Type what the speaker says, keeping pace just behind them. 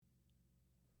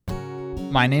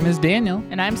My name is Daniel.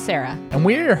 And I'm Sarah. And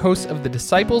we are your hosts of The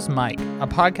Disciples Mic, a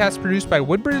podcast produced by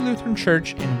Woodbury Lutheran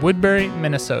Church in Woodbury,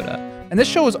 Minnesota. And this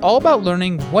show is all about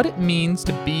learning what it means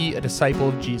to be a disciple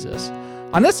of Jesus.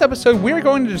 On this episode, we are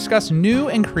going to discuss new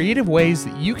and creative ways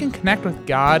that you can connect with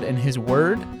God and His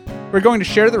Word. We're going to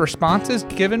share the responses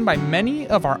given by many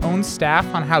of our own staff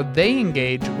on how they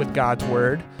engage with God's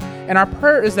Word. And our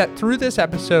prayer is that through this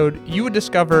episode, you would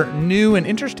discover new and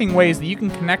interesting ways that you can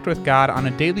connect with God on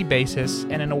a daily basis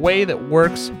and in a way that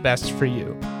works best for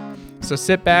you. So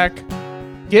sit back,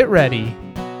 get ready.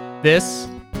 This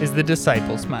is the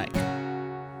Disciples Mic.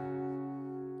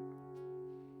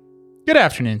 Good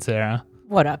afternoon, Sarah.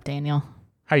 What up, Daniel?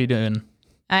 How you doing?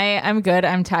 I'm good.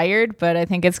 I'm tired, but I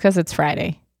think it's because it's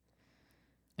Friday.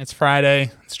 It's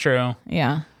Friday. It's true.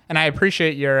 Yeah. And I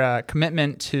appreciate your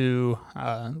commitment to,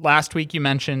 last week you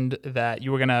mentioned that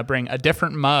you were going to bring a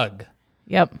different mug.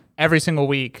 Yep. Every single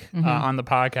week on the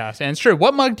podcast. And it's true.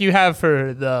 What mug do you have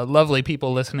for the lovely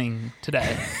people listening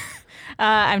today?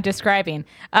 I'm describing.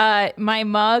 My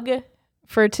mug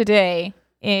for today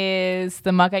is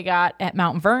the mug I got at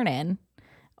Mount Vernon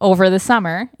over the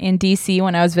summer in DC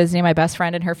when I was visiting my best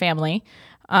friend and her family.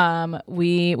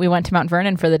 We went to Mount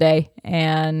Vernon for the day,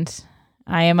 and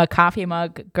I am a coffee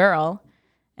mug girl.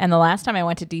 And the last time I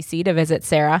went to DC to visit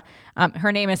Sarah,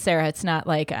 her name is Sarah. It's not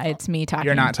like it's me talking.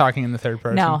 You're not talking in the third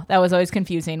person. No, that was always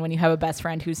confusing when you have a best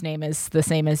friend whose name is the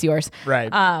same as yours. Right.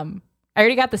 I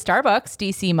already got the Starbucks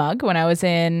DC mug when I was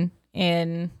in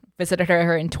visited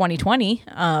her in 2020.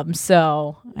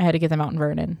 So I had to get the Mount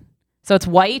Vernon. So it's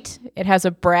white. It has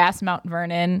a brass Mount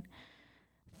Vernon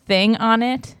thing on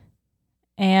it.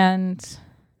 And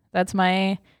that's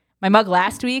my mug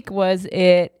last week was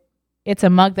it's a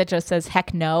mug that just says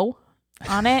heck no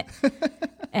on it.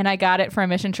 And I got it for a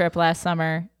mission trip last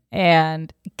summer.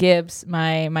 And Gibbs,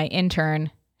 my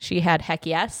intern, she had heck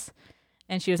yes.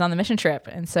 And she was on the mission trip.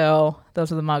 And so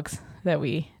those are the mugs that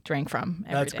we drank from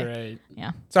every That's day. great.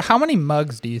 Yeah. So how many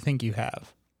mugs do you think you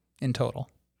have in total?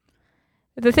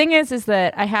 The thing is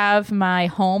that I have my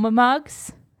home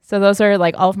mugs. So those are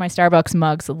like all of my Starbucks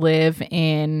mugs live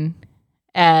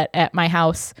at my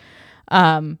house.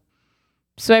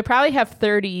 So I probably have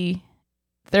 30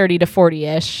 to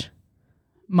 40-ish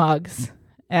mugs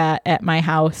at my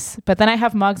house. But then I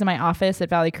have mugs in my office at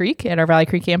Valley Creek, at our Valley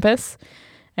Creek campus.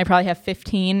 I probably have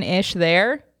 15-ish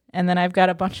there. And then I've got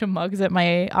a bunch of mugs at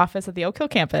my office at the Oak Hill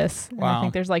campus. And Wow. I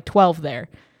think there's like 12 there.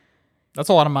 That's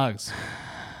a lot of mugs.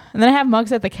 And then I have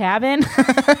mugs at the cabin.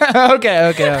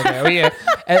 Okay.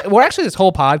 We're actually this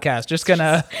whole podcast just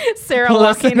gonna Sarah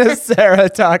listen walking to Sarah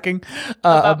talking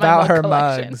about my about mug her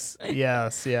collection. mugs.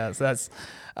 Yes,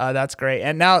 that's great.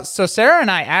 And now, so Sarah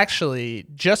and I actually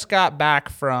just got back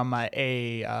from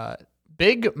a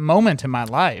big moment in my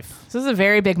life. This is a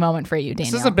very big moment for you,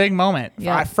 Daniel. This is a big moment.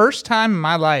 Yeah. First time in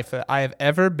my life that I have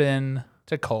ever been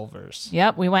to Culver's.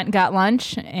 Yep, we went and got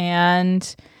lunch,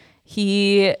 and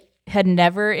he had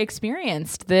never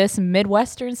experienced this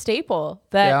Midwestern staple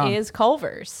that is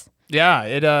Culver's. Yeah,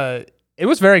 it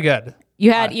was very good.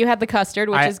 You had the custard,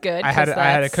 which is good. I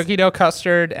had a cookie dough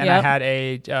custard, and I Yep. had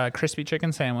a crispy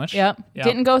chicken sandwich. Yep.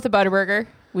 Didn't go with the Butterburger.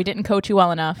 We didn't coach you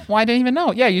well enough. Well, I didn't even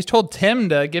know. Yeah, you told Tim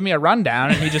to give me a rundown,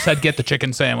 and he just said, get the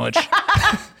chicken sandwich.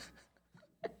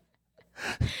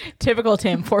 Typical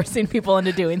Tim, forcing people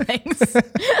into doing things.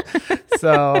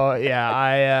 So,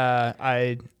 yeah,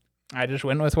 I just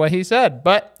went with what he said.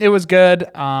 But it was good.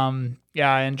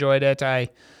 Yeah, I enjoyed it. I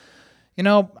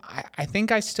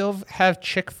think I still have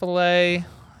Chick-fil-A.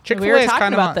 Chick-fil-A We were is talking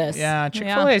kind about of on, this. Yeah,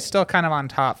 Chick-fil-A is still kind of on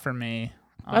top for me.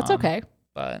 That's okay.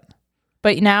 But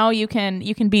But now you can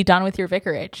be done with your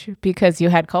vicarage because you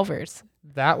had Culver's.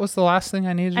 that was the last thing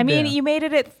I needed to I mean, do. you made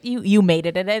it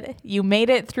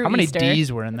through How many Easter.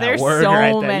 D's were in that There's word so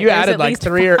right there? many. You There's added at like least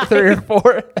three or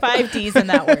four. 5 D's in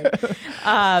that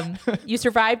word. You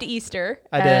survived Easter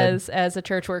I did. as a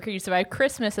church worker. You survived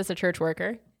Christmas as a church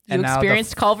worker. You And now the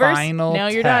experienced Culver's. final Now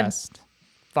you're test.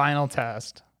 Final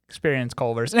test. Experienced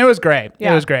Culver's. And it was great.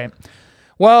 Yeah. It was great.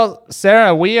 Well,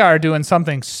 Sarah, we are doing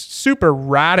something super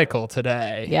radical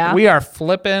today. Yeah. We are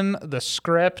flipping the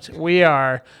script. We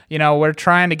are, we're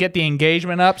trying to get the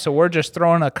engagement up, so we're just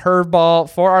throwing a curveball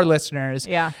for our listeners.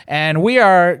 Yeah. And we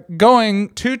are going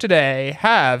to today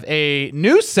have a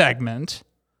new segment,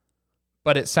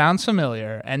 but it sounds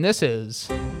familiar, and this is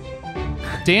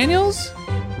Daniel's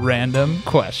Random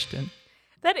Question.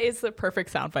 That is the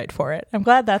perfect soundbite for it. I'm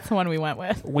glad that's the one we went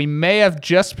with. We may have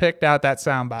just picked out that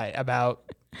soundbite about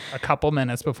a couple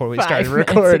minutes before we 5 started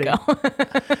minutes recording.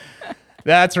 ago.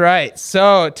 That's right.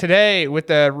 So today, with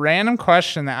the random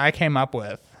question that I came up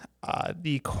with,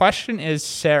 the question is,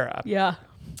 Sarah, Yeah.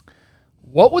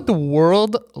 What would the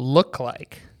world look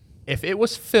like if it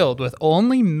was filled with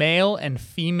only male and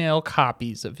female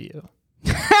copies of you?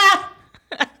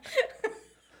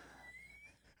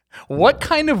 What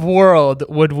kind of world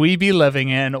would we be living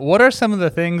in? What are some of the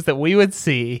things that we would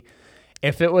see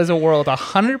if it was a world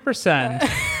 100%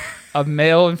 of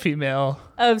male and female?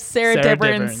 Of Sarah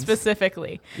Dibburn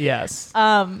specifically. Yes.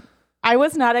 I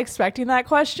was not expecting that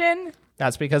question.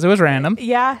 That's because it was random.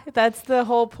 Yeah, that's the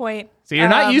whole point. So you're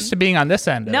not used to being on this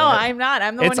end of No, it. I'm not.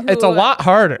 I'm the one who... It's a lot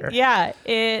harder. Yeah,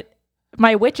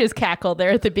 my witch's cackle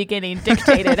there at the beginning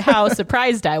dictated how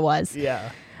surprised I was.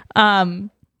 Yeah.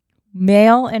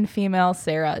 Male and female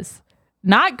Sarahs.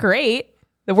 Not great.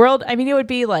 The world, I mean, it would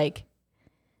be like...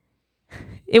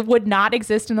 It would not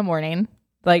exist in the morning.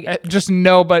 Like Just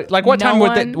no, but like what No time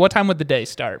one- what time would the day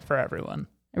start for everyone?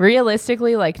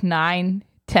 realistically, like 9,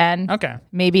 10, Okay.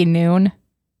 maybe noon.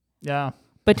 Yeah.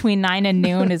 Between 9 and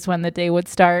noon is when the day would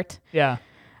start. Yeah.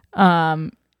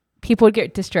 People would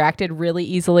get distracted really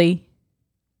easily,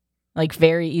 like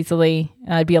very easily.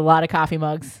 It'd be a lot of coffee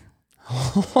mugs,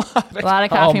 a lot of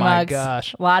coffee Oh my mugs,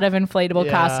 gosh. a lot of inflatable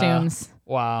Yeah. costumes.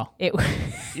 Wow. It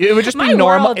It would just be My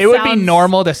normal. world It would be sounds-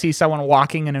 normal to see someone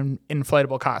walking in an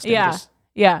inflatable costume. yeah, Just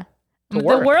yeah. to The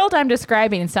work. world I'm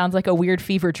describing sounds like a weird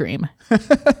fever dream.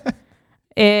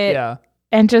 Yeah.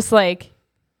 And just like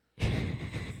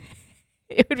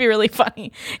it would be really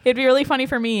funny. It'd be really funny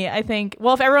for me, I think.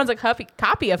 Well, if everyone's a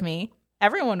copy of me,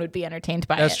 everyone would be entertained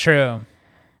by That's it. true.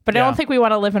 But I Yeah. don't think we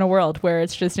want to live in a world where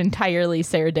it's just entirely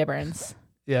Sarah Dibburns,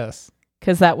 Yes.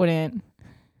 because that wouldn't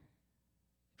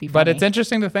be funny. But it's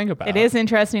interesting to think about. It is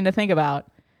interesting to think about.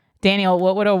 Daniel,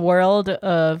 what would a world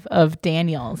of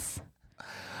Daniels?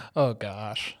 Oh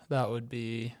gosh, that would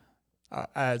be,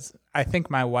 as I think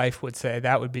my wife would say,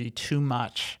 that would be too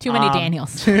much. Too many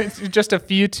Daniels. Just a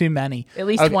few too many. At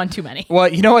least Okay. one too many. Well,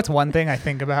 you know what's one thing I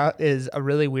think about is a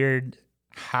really weird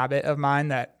habit of mine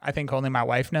that I think only my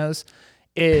wife knows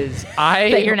is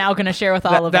That you're now going to share with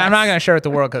all of that us. I'm not going to share with the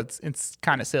world because it's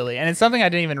kind of silly. And it's something I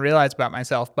didn't even realize about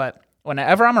myself. But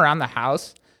whenever I'm around the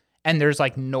house and there's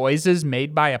like noises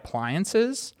made by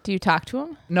appliances, Do you talk to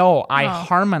him? no, I Oh.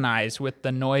 harmonize with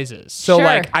the noises. So Sure.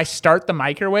 like I start the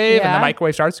microwave and Yeah. the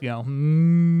microwave starts to go,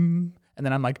 and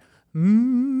then I'm like,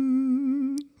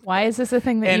 Why is this a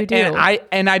thing that you do?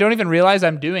 and I don't even realize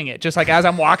I'm doing it. Just like as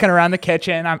I'm walking around the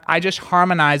kitchen, I just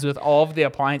harmonize with all of the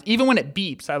appliances. Even when it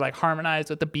beeps, I like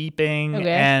harmonize with the beeping. Okay.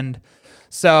 And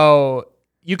so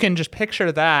you can just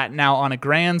picture that now on a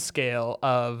grand scale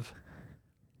of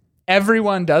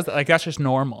everyone does that. Like that's just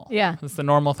normal. Yeah. It's the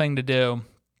normal thing to do.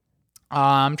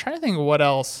 I'm trying to think of what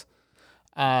else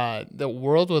the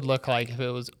world would look like if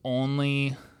it was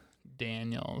only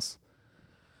Daniels.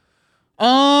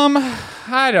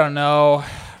 I don't know.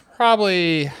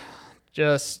 Probably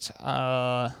just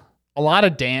a lot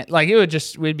of dance. Like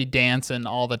we'd be dancing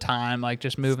all the time, like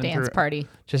just moving Dance through. party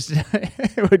Just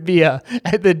it would be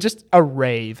just a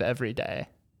rave every day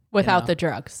without the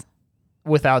drugs.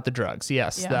 without the drugs.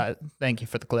 Yes, Yeah. thank you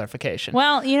for the clarification.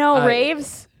 Well,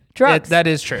 raves, drugs. That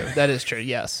is true. That is true.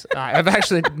 Yes, I've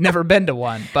actually never been to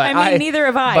one, but I mean, neither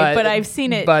have I, but I've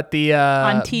seen it But the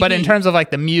on TV. But in terms of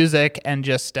like the music and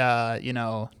just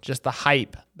just the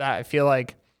hype, that I feel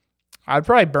like I'd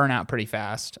probably burn out pretty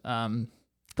fast.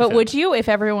 But would you, if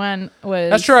everyone was...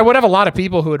 That's true. I would have a lot of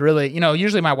people who would really,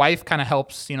 usually my wife kind of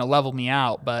helps, level me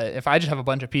out. But if I just have a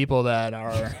bunch of people that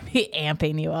are be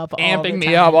amping you up all the amping me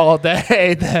time. up all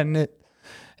day, then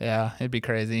it'd be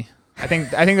crazy. I think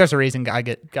there's a reason God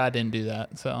didn't do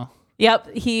that. So Yep,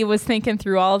 he was thinking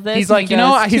through all of this. he's and like, he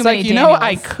goes, he's "Too like, many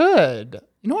I Daniels." could.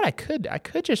 You know what I could? I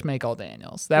could just make all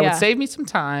Daniels. That Yeah. would save me some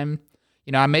time.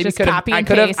 I maybe Just could have. copy I and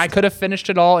could have. paste. I could have finished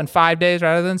it all in 5 days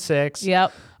rather than 6.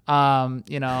 Yep.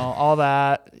 All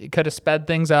that. He could have sped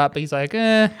things up. But he's like, Could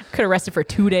have rested for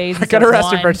 2 days. I got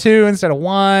arrested for 2 instead of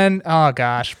 1. Oh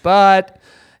gosh. But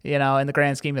in the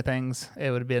grand scheme of things,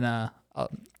 it would have been a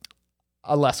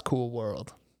less cool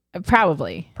world.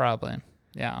 Probably. Probably.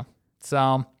 Yeah.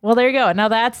 So Well, there you go. Now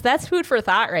that's food for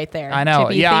thought right there. I know. To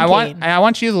be Yeah. thinking, I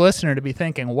want you, the listener, to be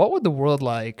thinking, what would the world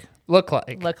look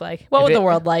like? look like. What If would it- the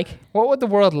world like? What would the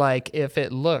world like if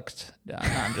it looked?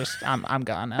 I'm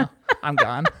gone now. I'm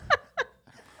gone.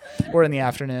 We're in the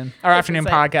afternoon. Our afternoon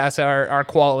like- podcast, our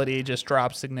quality just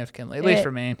drops significantly. At least It-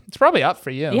 for me, it's probably up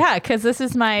for you. Yeah, because this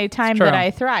is my time true. that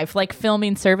I thrive. Like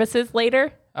filming services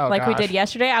later, Oh, like we gosh. did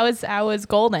yesterday. I was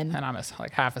golden. And I'm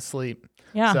like half asleep.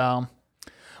 Yeah. So,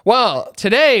 well,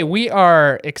 today we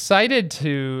are excited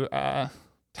to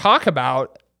talk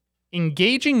about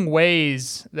engaging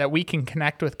ways that we can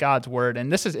connect with God's word.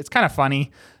 And it's kind of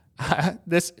funny.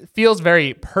 This feels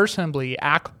very personally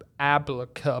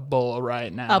applicable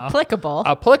right now. Applicable.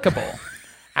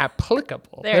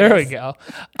 Applicable. There There we go.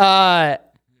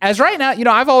 As right now,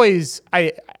 I've always,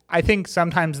 I think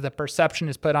sometimes the perception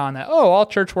is put on that, all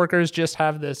church workers just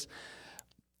have this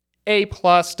A+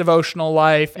 devotional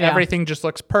life. Yeah. Everything just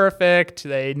looks perfect.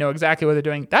 They know exactly what they're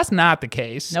doing. That's not the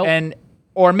case. Nope.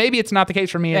 Or maybe it's not the case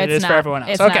for me and it is for everyone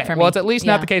else. It's Okay. not for Well, me. it's at least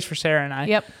Yeah. not the case for Sarah and I.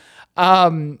 Yep.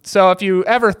 So if you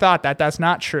ever thought that, that's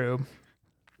not true.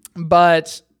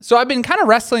 But so I've been kind of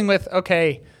wrestling with,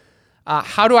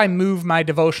 how do I move my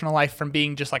devotional life from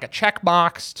being just like a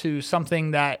checkbox to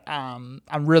something that I'm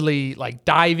really like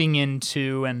diving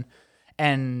into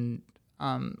and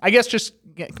I guess just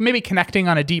maybe connecting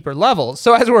on a deeper level.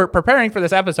 So as we're preparing for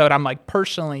this episode, I'm like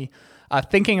personally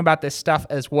thinking about this stuff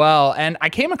as well. And I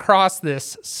came across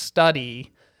this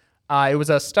study. It was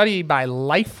a study by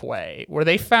Lifeway where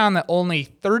they found that only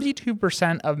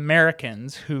 32% of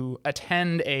Americans who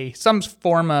attend some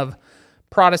form of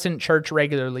Protestant church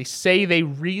regularly say they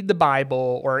read the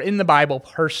Bible or in the Bible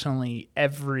personally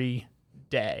every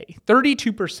day.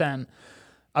 32%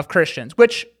 of Christians,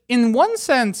 which in one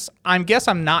sense, I guess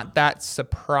I'm not that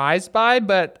surprised by,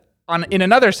 but in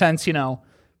another sense,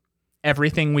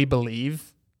 everything we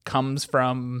believe comes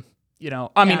from,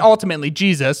 ultimately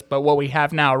Jesus, but what we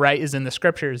have now, right, is in the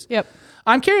scriptures. Yep.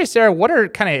 I'm curious, Sarah, what are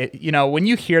kind of, when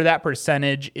you hear that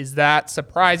percentage, is that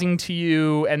surprising to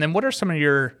you? And then what are some of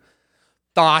your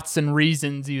thoughts and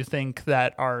reasons you think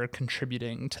that are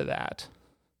contributing to that?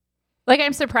 Like,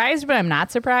 I'm surprised, but I'm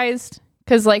not surprised.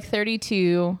 Because,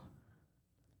 32...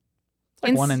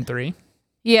 Like 1 in 3.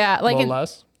 Yeah. A little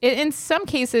less. In some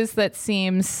cases, that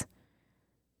seems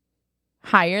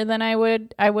higher than I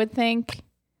would think,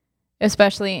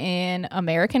 especially in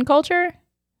American culture.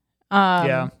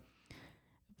 Yeah.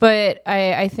 But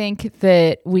I think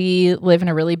that we live in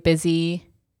a really busy...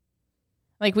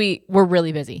 we're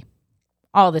really busy.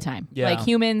 All the time. Yeah.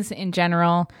 Humans in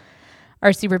general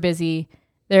are super busy.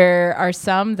 There are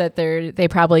some that they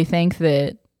probably think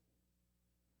that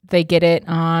they get it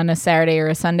on a Saturday or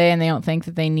a Sunday and they don't think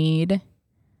that they need,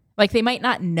 they might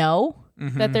not know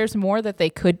that there's more that they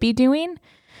could be doing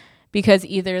because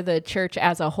either the church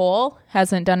as a whole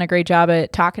hasn't done a great job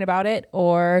at talking about it,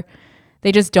 or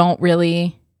they just don't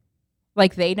really,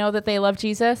 they know that they love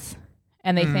Jesus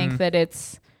and they think that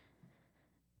it's,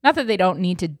 not that they don't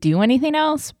need to do anything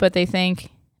else, but they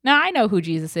think, no, I know who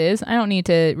Jesus is. I don't need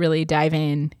to really dive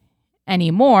in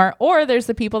anymore. Or there's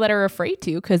the people that are afraid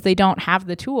to because they don't have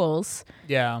the tools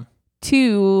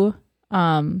to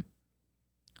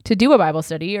do a Bible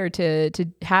study or to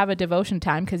have a devotion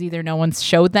time because either no one's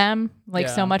showed them.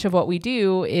 So much of what we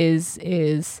do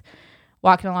is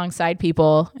walking alongside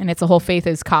people, and it's a whole faith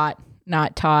is caught,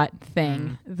 not taught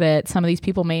thing that some of these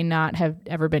people may not have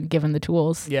ever been given the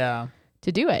tools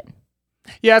to do it.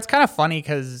 Yeah, it's kind of funny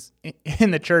because in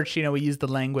the church, we use the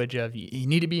language of you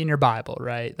need to be in your Bible,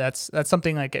 right? That's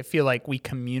something I feel like we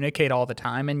communicate all the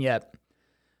time, and yet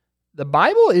the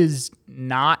Bible is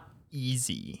not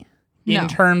easy in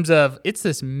terms of it's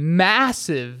this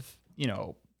massive,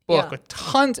 book with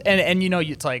tons, and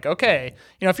it's like, okay,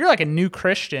 if you're like a new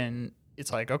Christian,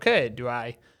 it's like, okay, do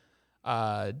I,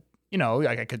 I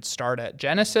could start at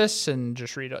Genesis and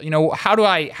just read, how do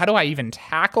I even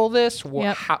tackle this?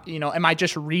 How, am I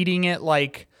just reading it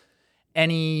like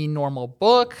any normal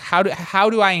book? How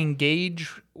do I engage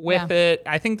with it?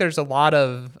 I think there's a lot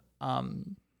of,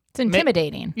 it's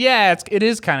intimidating. It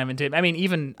is kind of intimidating. I mean,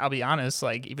 even, I'll be honest,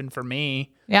 even for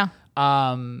me,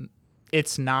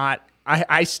 it's not,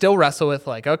 I still wrestle with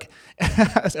okay,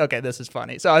 okay, this is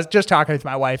funny. So I was just talking with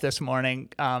my wife this morning,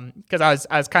 cause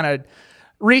I was kind of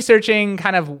researching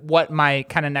kind of what my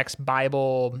kind of next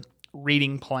Bible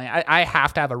reading plan. I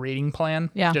have to have a reading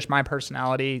plan. Just my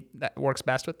personality that works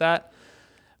best with that.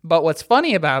 But what's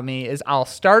funny about me is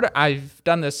I've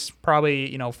done this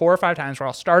probably, 4 or 5 times where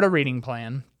I'll start a reading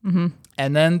plan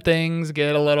and then things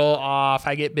get a little off.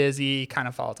 I get busy, kind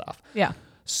of falls off. Yeah.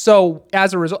 So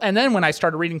as a result, and then when I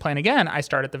start a reading plan again, I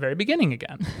start at the very beginning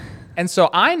again. And so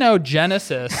I know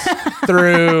Genesis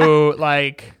through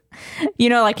 1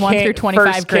 through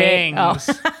 25 grade.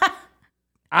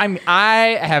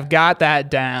 I have got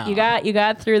that down. You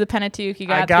got through the Pentateuch.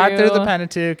 I got through the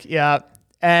Pentateuch. Yeah.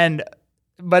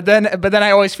 But then I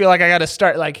always feel like I got to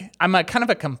start, I'm a kind of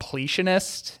a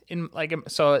completionist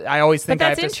so I always think but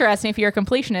that's interesting if you're a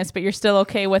completionist, but you're still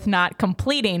okay with not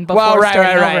completing before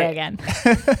starting over again.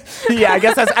 Yeah, I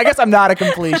guess I'm not a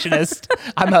completionist.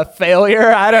 I'm a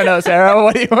failure. I don't know, Sarah.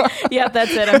 What do you want? Yeah,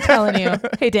 that's it. I'm telling you.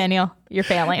 Hey, Daniel, you're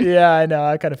failing. Yeah, I know.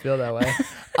 I kind of feel that way.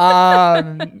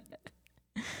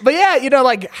 But yeah,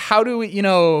 how do we,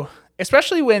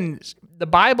 especially when the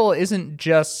Bible isn't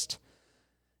just,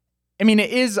 I mean,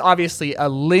 it is obviously a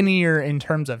linear in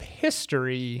terms of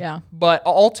history, but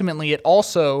ultimately it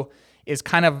also is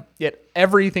kind of,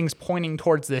 everything's pointing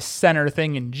towards this center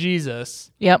thing in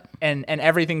Jesus. Yep. And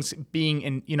everything's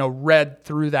being read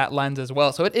through that lens as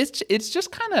well. So it's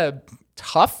just kind of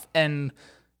tough and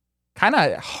kind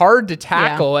of hard to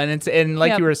tackle. And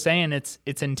like you were saying, it's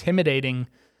intimidating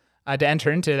to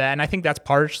enter into that. And I think that's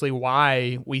partially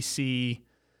why we see,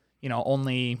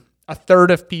 only a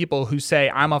third of people who say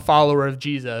I'm a follower of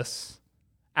Jesus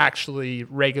actually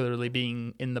regularly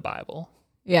being in the Bible.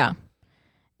 Yeah.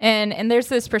 And there's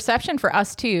this perception for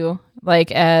us too,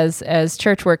 like as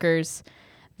church workers,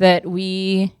 that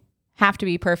we have to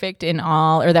be perfect in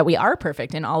all, or that we are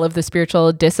perfect in all of the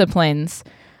spiritual disciplines,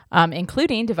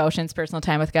 including devotions, personal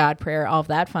time with God, prayer, all of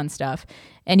that fun stuff.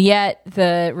 And yet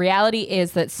the reality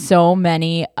is that so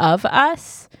many of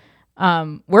us,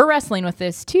 we're wrestling with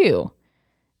this too.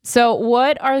 So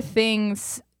what are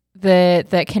things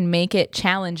that can make it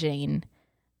challenging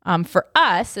for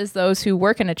us as those who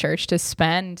work in a church to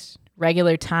spend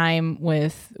regular time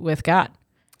with God?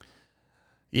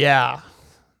 Yeah.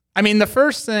 I mean, the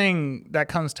first thing that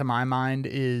comes to my mind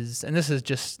is, and this is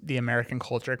just the American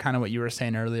culture, kind of what you were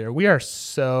saying earlier, we are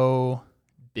so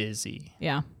busy.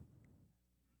 Yeah.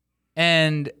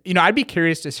 And, I'd be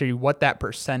curious to see what that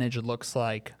percentage looks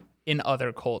like in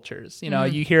other cultures.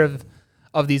 You hear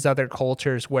of these other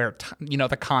cultures where,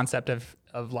 the concept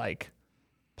of like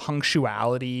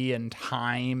punctuality and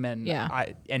time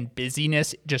and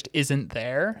busyness just isn't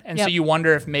there. And so you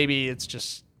wonder if maybe it's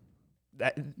just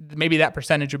that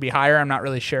percentage would be higher. I'm not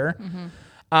really sure.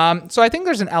 So I think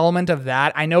there's an element of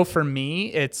that. I know for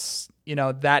me, it's,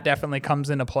 that definitely comes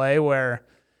into play where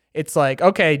it's like,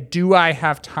 okay, do I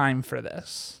have time for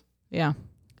this? Yeah.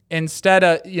 Instead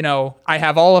of, I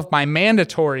have all of my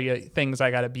mandatory things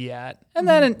I got to be at. And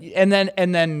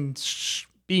then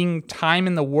being time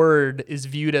in the Word is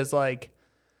viewed as like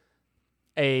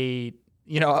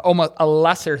almost a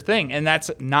lesser thing. And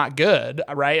that's not good,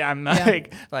 right? I'm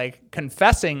like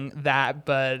confessing that,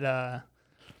 but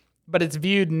it's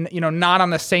viewed, not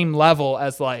on the same level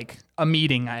as like a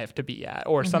meeting I have to be at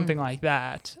or something like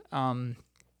that. And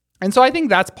so I think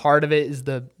that's part of it, is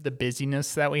the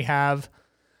busyness that we have.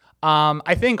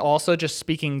 I think also, just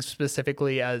speaking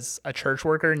specifically as a church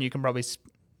worker, and you can probably,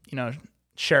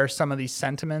 share some of these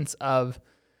sentiments of,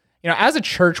 as a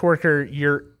church worker,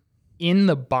 you're in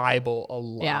the Bible a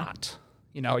lot.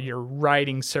 You're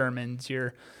writing sermons,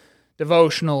 your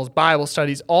devotionals, Bible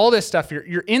studies, all this stuff.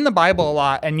 You're in the Bible a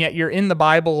lot, and yet you're in the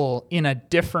Bible in a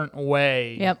different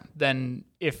way than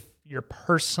if you're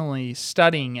personally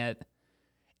studying it.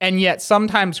 And yet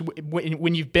sometimes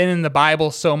when you've been in the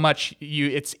Bible so much,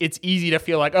 it's easy to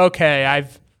feel like, okay,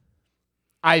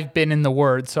 I've been in the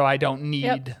Word, so I don't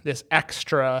need this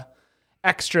extra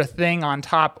thing on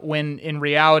top, when in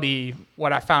reality,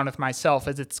 what I found with myself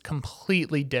is it's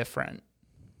completely different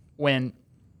when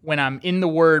I'm in the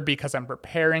Word because I'm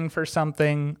preparing for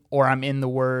something, or I'm in the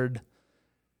Word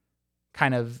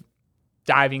kind of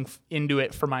diving into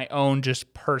it for my own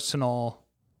just personal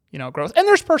growth. And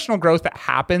there's personal growth that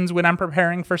happens when I'm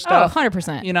preparing for stuff.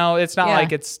 100%. It's not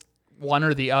like it's one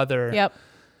or the other. Yep.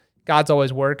 God's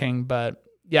always working, but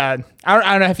I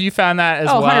don't know if you found that as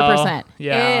well. 100%.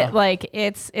 Yeah.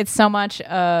 It's so much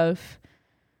of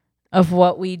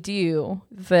what we do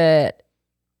that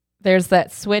there's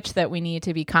that switch that we need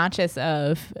to be conscious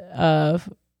of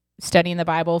studying the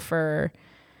Bible for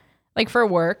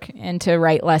work and to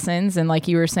write lessons, and like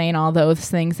you were saying, all those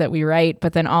things that we write,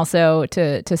 but then also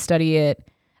to study it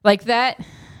like that.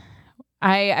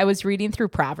 I was reading through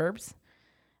Proverbs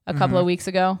a couple of weeks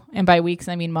ago, and by weeks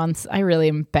I mean months. I really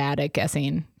am bad at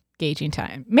gauging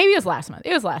time. Maybe it was last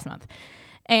month.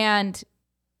 And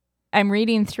I'm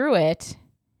reading through it,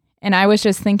 and I was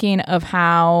just thinking of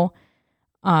how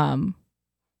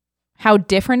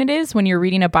different it is when you're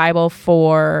reading a Bible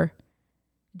for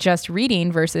just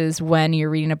reading versus when you're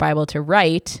reading a Bible to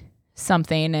write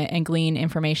something and glean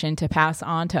information to pass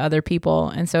on to other people.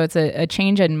 And so it's a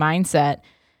change in mindset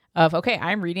of, okay,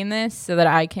 I'm reading this so that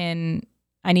I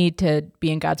need to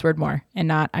be in God's Word more, and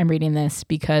not I'm reading this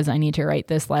because I need to write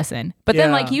this lesson. But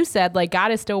then, like you said, like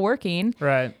God is still working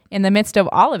right in the midst of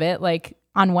all of it. Like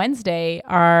on Wednesday,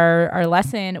 our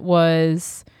lesson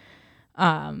was,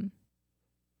 it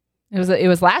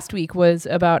was last week, was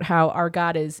about how our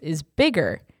God is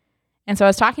bigger. And so I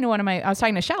was talking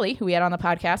to Shelly, who we had on the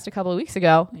podcast a couple of weeks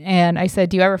ago. And I said,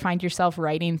 do you ever find yourself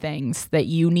writing things that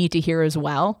you need to hear as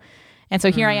well? And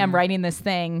so here I am writing this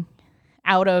thing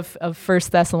out of 1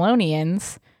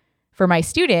 Thessalonians for my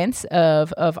students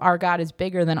of our God is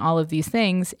bigger than all of these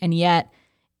things. And yet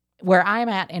where I'm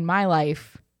at in my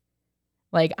life,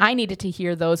 like I needed to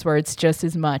hear those words just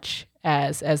as much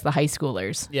as the high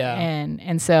schoolers. Yeah.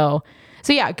 And so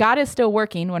yeah, God is still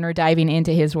working when we're diving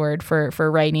into his word for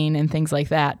writing and things like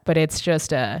that. But it's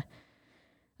just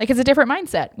it's a different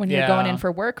mindset when you're going in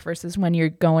for work versus when you're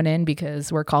going in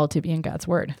because we're called to be in God's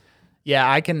word.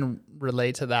 Yeah, I can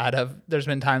relate to that. There's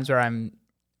been times where I'm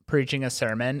preaching a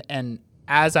sermon, and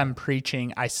as I'm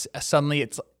preaching, I suddenly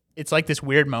it's like this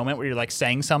weird moment where you're like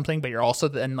saying something, but you're also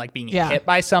then like being hit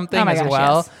by something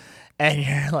well. Yes. And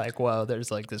you're like, whoa, there's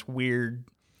like this weird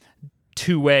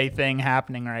two-way thing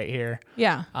happening right here.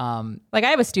 Yeah. Like I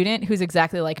have a student who's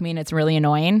exactly like me, and it's really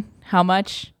annoying how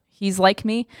much he's like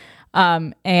me.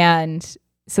 And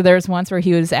so there was once where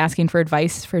he was asking for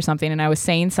advice for something, and I was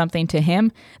saying something to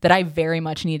him that I very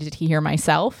much needed to hear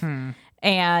myself.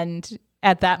 And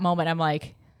at that moment, I'm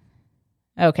like,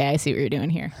 okay, I see what you're doing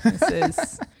here. This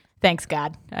is... Thanks,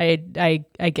 God. I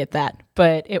get that.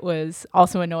 But it was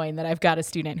also annoying that I've got a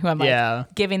student who I'm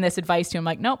like giving this advice to. I'm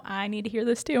like, nope, I need to hear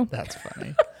this too. That's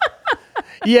funny.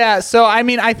 Yeah. So, I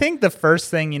mean, I think the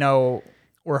first thing,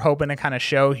 we're hoping to kind of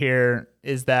show here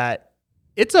is that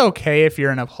it's okay if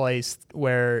you're in a place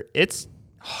where it's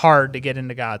hard to get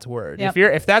into God's word. Yep.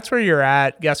 If that's where you're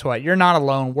at, guess what? You're not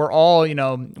alone. We're all,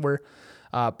 we're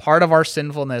part of our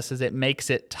sinfulness is it makes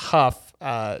it tough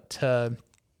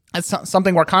it's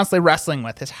something we're constantly wrestling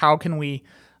with is how can we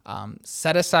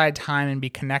set aside time and be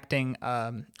connecting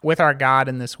with our God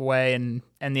in this way and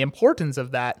the importance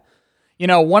of that.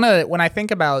 When I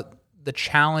think about the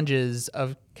challenges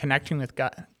of connecting with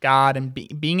God and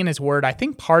being in his word, I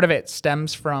think part of it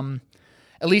stems from,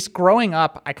 at least growing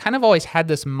up, I kind of always had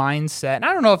this mindset, and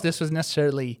I don't know if this was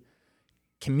necessarily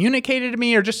communicated to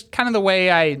me or just kind of the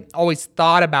way I always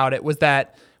thought about it was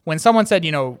that when someone said,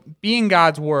 be in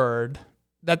God's word,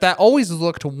 that always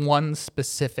looked one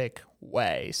specific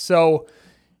way. So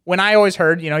when I always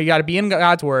heard, you got to be in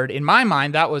God's word, in my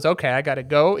mind, that was, okay, I got to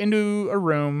go into a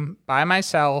room by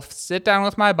myself, sit down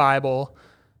with my Bible,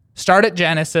 start at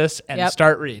Genesis and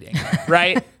start reading,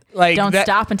 right? Like don't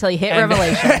stop until you hit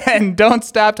Revelation. And don't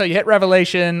stop till you hit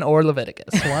Revelation or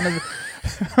Leviticus. One of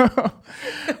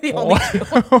the only two.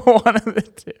 One of the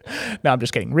two. No, I'm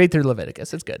just kidding. Read through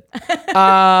Leviticus. It's good.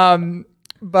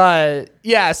 But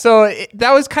yeah, so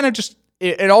that was kind of just,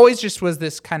 it always just was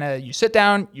this kind of, you sit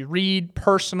down, you read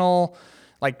personal,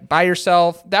 like by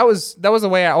yourself. That was the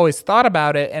way I always thought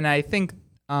about it. And I think,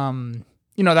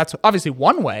 that's obviously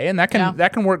one way, and that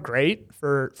can work great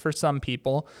for some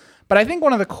people. But I think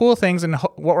one of the cool things and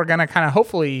what we're going to kind of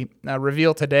hopefully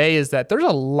reveal today is that there's a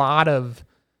lot of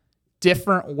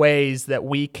different ways that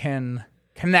we can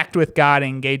connect with God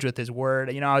and engage with his word.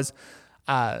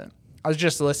 I was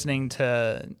just listening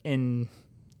in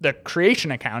the creation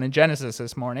account in Genesis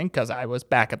this morning because I was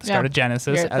back at the start of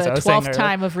Genesis. As I was saying, for the 12th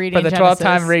time of reading Genesis. For the 12th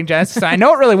time of reading Genesis. I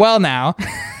know it really well now.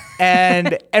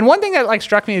 And one thing that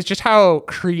struck me is just how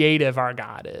creative our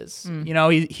God is.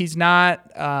 He's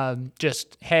not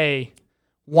just, hey,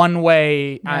 one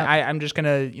way. Yep. I'm just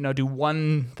gonna do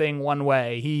one thing one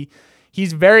way.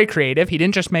 He's very creative. He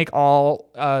didn't just make all,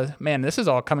 this is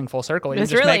all coming full circle. He didn't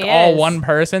just make all one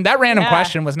person. That random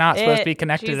question was not supposed to be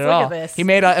connected at all. He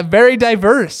made a very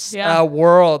diverse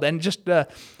world, and just the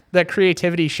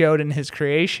creativity showed in his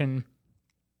creation.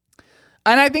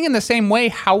 And I think in the same way,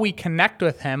 how we connect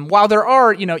with him, while there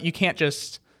are, you can't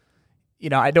just,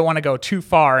 I don't want to go too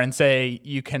far and say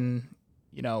you can,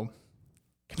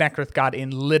 connect with God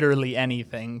in literally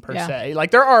anything per se.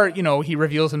 Like there are, he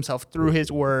reveals himself through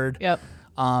his word,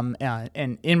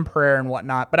 and in prayer and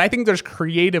whatnot. But I think there's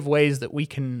creative ways that we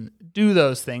can do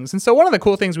those things. And so one of the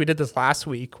cool things we did this last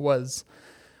week was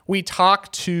we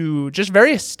talked to just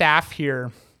various staff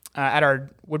here at our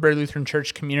Woodbury Lutheran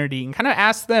Church community and kind of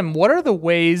asked them, what are the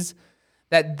ways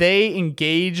that they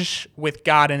engage with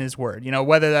God and his word?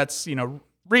 Whether that's,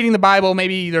 reading the Bible,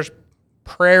 maybe there's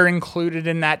prayer included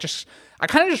in that. I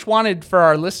kind of just wanted for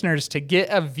our listeners to get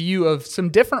a view of some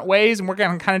different ways, and we're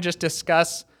going to kind of just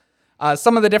discuss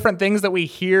some of the different things that we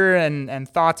hear and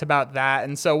thoughts about that.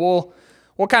 And so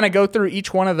we'll kind of go through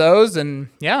each one of those and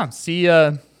see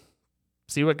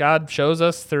what God shows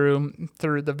us through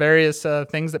the various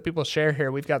things that people share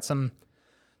here. We've got some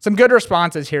good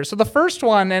responses here. So the first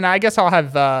one, and I guess I'll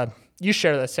have you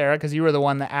share this, Sarah, because you were the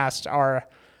one that asked our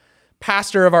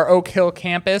pastor of our Oak Hill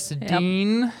campus,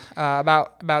 Dean,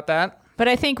 about that. But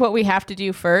I think what we have to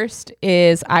do first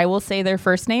is I will say their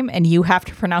first name and you have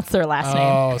to pronounce their last name.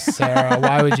 Oh, Sarah,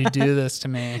 why would you do this to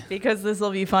me? Because this will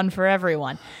be fun for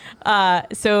everyone.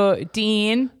 So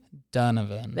Dean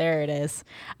Donovan. There it is.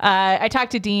 I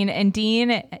talked to Dean, and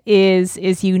Dean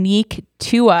is unique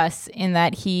to us in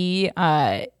that he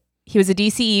he was a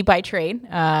DCE by trade,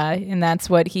 and that's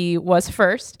what he was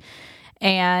first.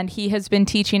 And he has been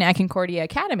teaching at Concordia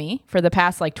Academy for the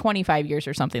past like 25 years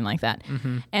or something like that.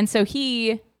 Mm-hmm. And so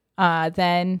he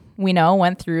then, we know,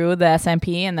 went through the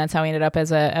SMP, and that's how he ended up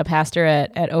as a pastor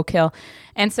at Oak Hill.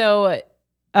 And so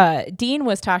Dean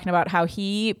was talking about how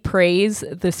he prays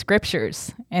the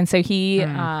scriptures. And so he,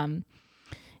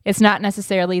 it's not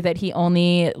necessarily that he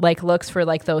only like looks for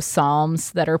like those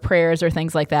psalms that are prayers or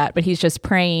things like that, but he's just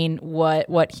praying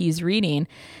what he's reading.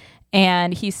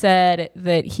 And he said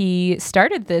that he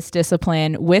started this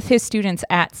discipline with his students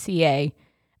at CA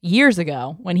years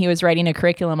ago when he was writing a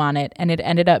curriculum on it, and it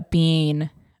ended up being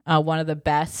one of the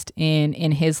best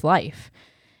in his life.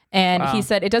 And he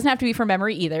said it doesn't have to be from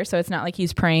memory either, so it's not like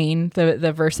he's praying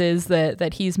the verses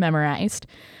that he's memorized,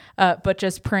 but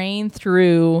just praying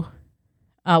through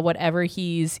whatever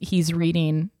he's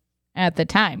reading at the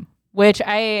time, which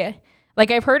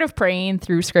I've heard of praying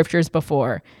through scriptures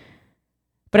before.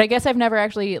 But I guess I've never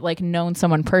actually like known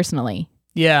someone personally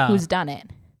who's done it.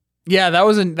 Yeah, that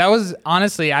was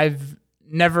honestly, I've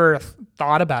never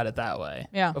thought about it that way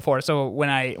before. So when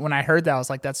I heard that, I was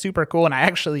like, that's super cool. And I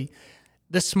actually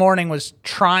this morning was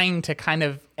trying to kind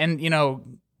of, and you know,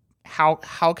 how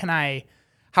can I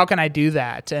do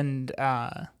that? And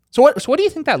so what do you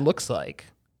think that looks like?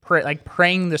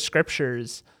 Praying the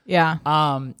scriptures. Yeah.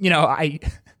 You know, I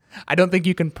don't think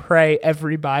you can pray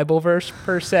every Bible verse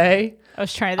per se. I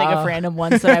was trying to think of random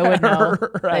ones that I would know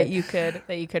right. that you could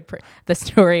the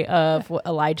story of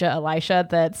Elisha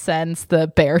that sends the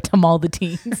bear to maul the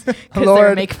teens because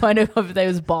they make fun of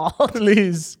those balls.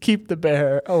 Please keep the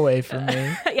bear away from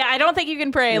me. Yeah, I don't think you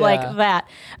can pray like that.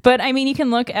 But I mean, you can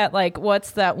look at like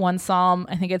what's that one psalm?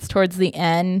 I think it's towards the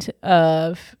end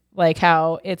of like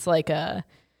how it's like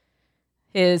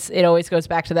it always goes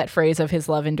back to that phrase of his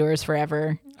love endures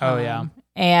forever. Oh yeah.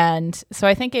 And so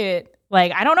I think it.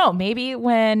 Like, I don't know, maybe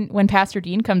when Pastor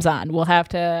Dean comes on, we'll have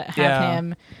to have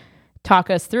him talk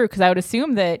us through, because I would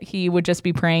assume that he would just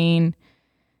be praying.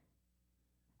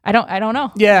 I don't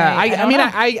know. Yeah,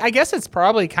 I guess it's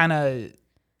probably kind of,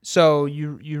 so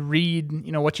you read,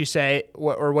 you know, what you say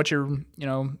or what you're, you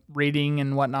know, reading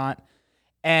and whatnot.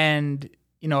 And,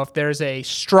 you know, if there's a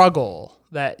struggle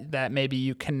that maybe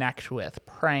you connect with,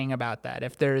 praying about that.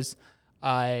 If there's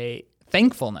a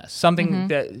thankfulness, something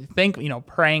that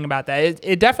praying about that.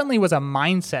 It definitely was a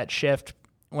mindset shift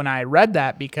when I read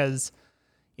that, because,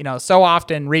 you know, so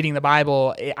often reading the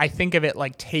Bible, I think of it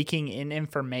like taking in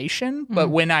information. But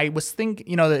when I was thinking,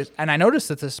 you know, and I noticed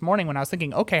it this morning when I was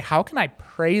thinking, okay, how can I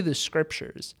pray the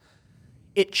scriptures?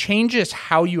 It changes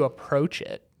how you approach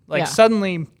it. Like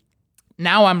suddenly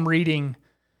now I'm reading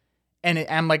and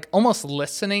I'm like almost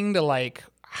listening to like,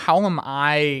 how am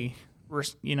I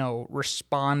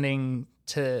responding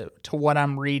to what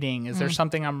I'm reading? Is there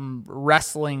something I'm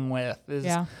wrestling with? Is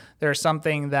there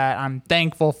something that I'm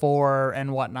thankful for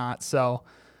and whatnot? So,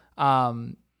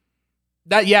 that's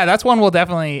one we'll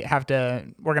definitely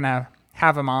we're going to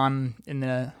have him on in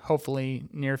the hopefully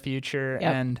near future.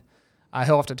 Yep. And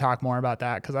he'll have to talk more about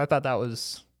that, because I thought that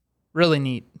was really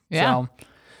neat. Yeah. So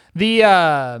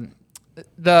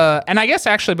and I guess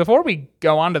actually before we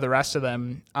go on to the rest of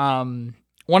them,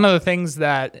 one of the things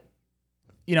that,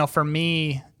 you know, for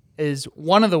me is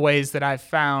one of the ways that I've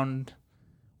found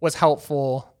was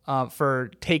helpful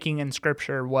for taking in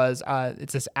scripture was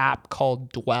it's this app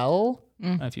called Dwell. I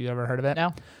don't know if you've ever heard of it.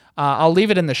 No. I'll leave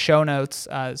it in the show notes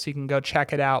so you can go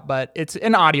check it out. But it's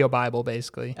an audio Bible,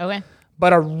 basically. Okay.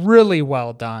 But a really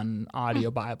well done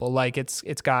audio Bible. Like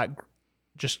it's got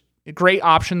just great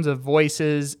options of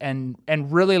voices and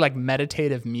really like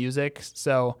meditative music.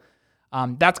 So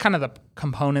that's kind of the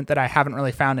component that I haven't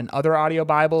really found in other audio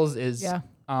Bibles is,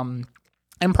 and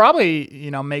probably,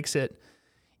 you know, makes it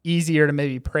easier to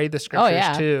maybe pray the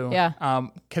scriptures too. Yeah.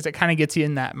 Cause it kind of gets you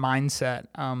in that mindset.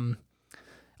 And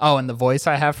the voice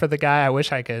I have for the guy, I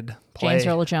wish I could play. James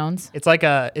Earl Jones. It's like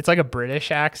a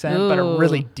British accent, but a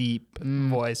really deep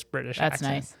voice British accent.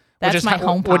 That's nice. That's my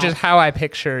home pod. Which is how I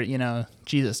picture, you know,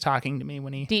 Jesus talking to me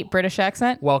when he deep British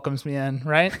accent welcomes me in,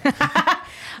 right?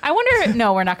 I wonder.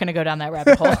 No, we're not going to go down that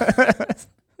rabbit hole.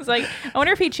 It's like, I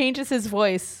wonder if he changes his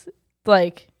voice,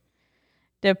 like,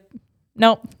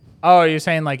 nope. Oh, you're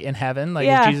saying like in heaven, like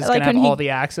is Jesus like gonna have all the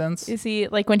accents? Is he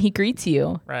like when he greets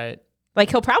you? Right. Like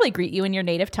he'll probably greet you in your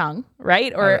native tongue,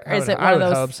 right? Or is it one of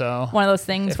those? Hope so. One of those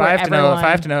things if where I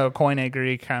have to know Koine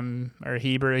Greek or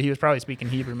Hebrew, he was probably speaking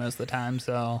Hebrew most of the time.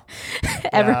 So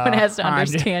everyone has to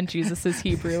understand Jesus'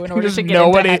 Hebrew in order to get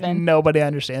into heaven. Nobody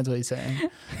understands what he's saying.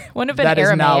 Wouldn't have been Aramaic. That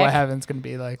is not what heaven's going to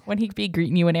be like. Wouldn't he be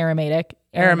greeting you in Aramaic?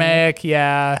 Aramaic,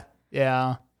 yeah.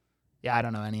 I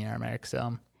don't know any Aramaic,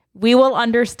 so. We will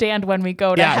understand when we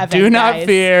go to heaven. Do not guys.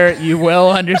 fear. You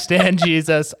will understand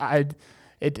Jesus. I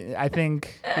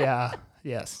think,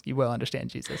 yes, you will understand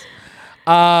Jesus.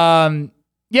 So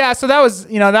that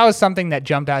was something that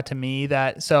jumped out to me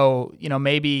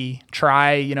maybe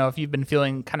try, if you've been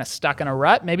feeling kind of stuck in a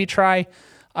rut, maybe try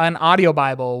an audio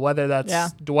Bible, whether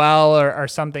that's Dwell or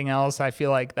something else. I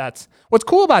feel like that's what's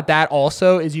cool about that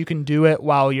also is you can do it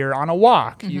while you're on a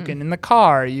walk. You can in the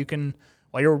car, you can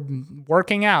while you're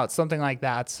working out, something like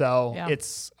that. So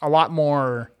it's a lot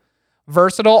more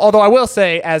versatile. Although I will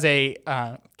say as a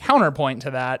counterpoint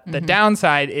to that, the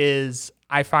downside is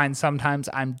I find sometimes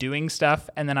I'm doing stuff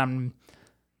and then I'm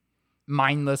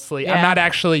mindlessly, I'm not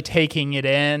actually taking it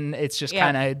in. It's just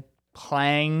kind of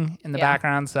playing in the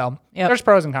background. So there's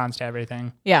pros and cons to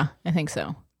everything. Yeah, I think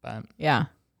so. But yeah.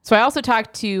 So I also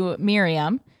talked to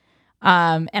Miriam,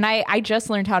 and I just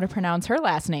learned how to pronounce her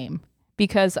last name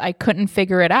because I couldn't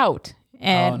figure it out.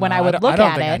 And when I would look at it, I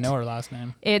don't think I know her last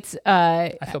name. It's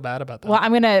I feel bad about that. Well,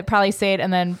 I'm gonna probably say it,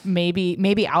 and then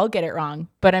maybe I'll get it wrong,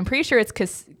 but I'm pretty sure it's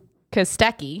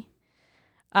Kostecki.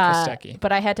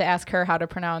 But I had to ask her how to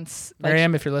pronounce.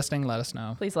 Miriam, if you're listening, let us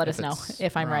know. Please let us know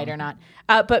if I'm right or not.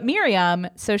 But Miriam,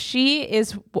 so she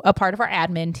is a part of our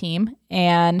admin team,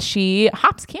 and she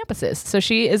hops campuses. So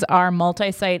she is our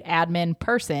multi-site admin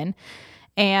person.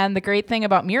 And the great thing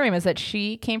about Miriam is that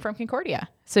she came from Concordia.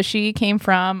 So she came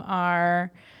from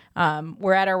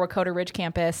we're at our Wakota Ridge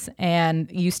campus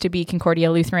and used to be Concordia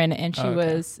Lutheran. And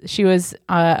she was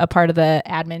a part of the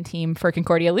admin team for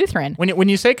Concordia Lutheran. When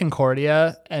you say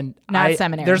Concordia and not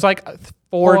seminary, there's like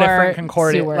four different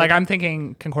Concordia. Seward. Like I'm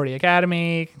thinking Concordia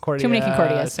Academy, Concordia. Too many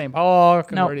Concordias. St. Paul,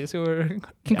 Concordia Seward.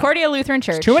 Concordia Lutheran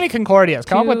Church. There's too many Concordias.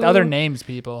 Come up with other names,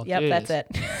 people. Yep, Jeez. that's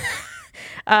it.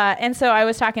 And so I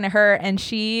was talking to her, and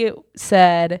she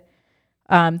said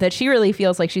that she really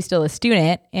feels like she's still a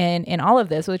student in all of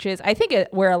this, which is, I think,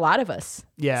 where a lot of us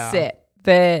sit.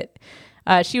 That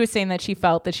she was saying that she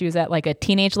felt that she was at like a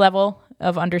teenage level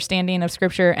of understanding of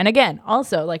Scripture, and again,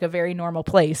 also like a very normal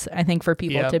place, I think, for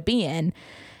people to be in.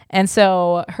 And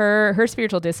so her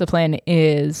spiritual discipline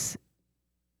is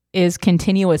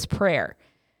continuous prayer,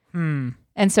 and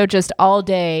so just all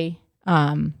day.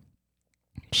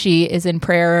 She is in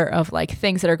prayer of like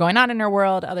things that are going on in her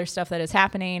world, other stuff that is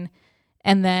happening.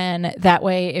 And then that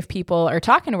way, if people are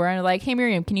talking to her and are like, hey,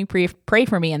 Miriam, can you pray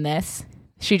for me in this?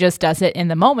 She just does it in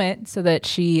the moment so that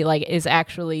she like is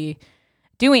actually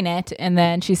doing it. And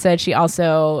then she said she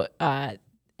also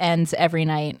ends every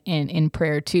night in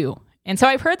prayer too. And so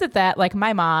I've heard that like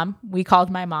my mom, we called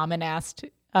my mom and asked,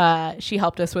 she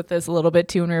helped us with this a little bit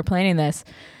too when we were planning this.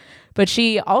 But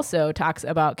she also talks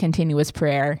about continuous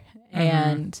prayer.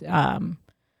 And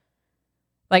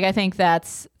like I think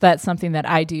that's something that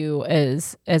I do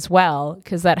as well,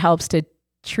 because that helps to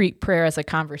treat prayer as a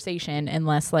conversation and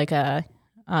less like it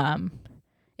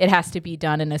has to be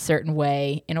done in a certain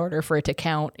way in order for it to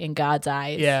count in God's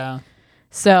eyes. Yeah.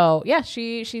 So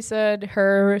she said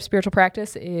her spiritual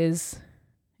practice is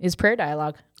prayer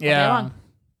dialogue. All day long.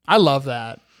 I love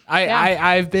that.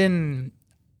 I've been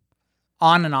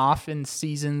on and off in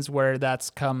seasons where that's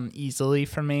come easily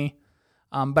for me.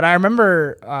 But I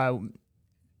remember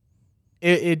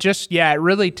it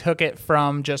really took it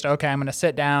from just, okay, I'm going to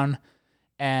sit down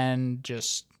and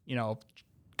just,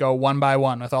 go one by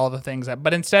one with all the things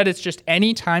but instead it's just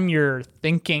anytime you're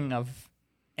thinking of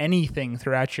anything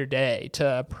throughout your day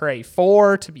to pray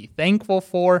for, to be thankful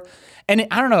for. And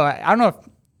I don't know if,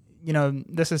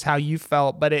 this is how you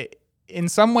felt, but in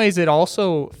some ways it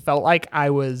also felt like I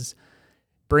was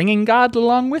bringing God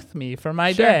along with me for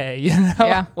my day,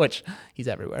 which he's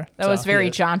everywhere. That was very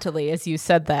jauntily as you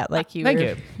said that, like you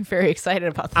were very excited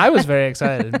about that. I was very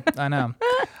excited. I know.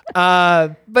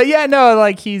 But yeah, no,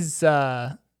 like he's,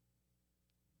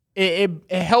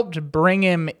 it helped bring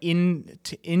him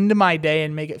into my day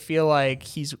and make it feel like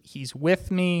he's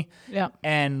with me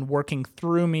and working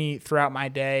through me throughout my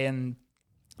day. And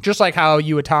just like how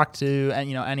you would talk to,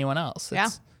 anyone else.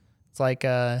 It's like,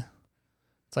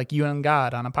 it's like you and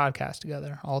God on a podcast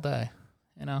together all day,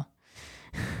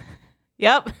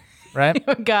 Yep. Right?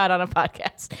 You and God on a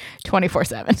podcast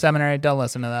 24/7. Seminary, don't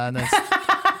listen to that.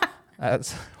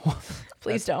 That's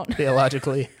Please don't.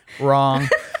 Theologically wrong.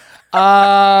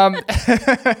 God's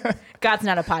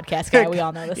not a podcast guy. We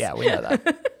all know this. Yeah, we know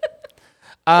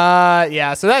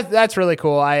that. So that's really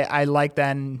cool. I like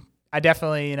that. And I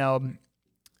definitely,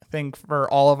 think for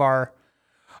all of our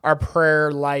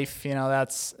prayer life,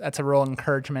 that's a real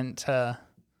encouragement to,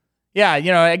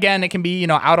 again, it can be,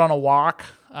 out on a walk.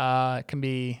 It can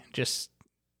be just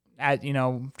as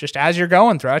you're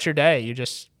going throughout your day, you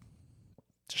just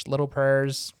little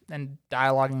prayers and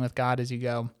dialoguing with God as you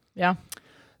go. Yeah.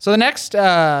 So the next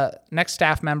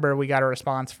staff member we got a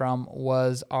response from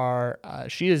was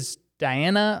she is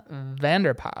Diana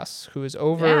Vanderpas, who is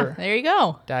over. Yeah, there you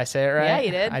go. Did I say it right? Yeah,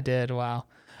 you did. I did. Wow.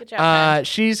 Good job, man.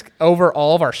 She's over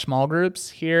all of our small groups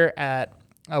here at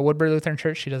Woodbury Lutheran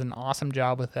Church. She does an awesome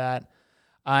job with that.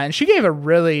 And she gave a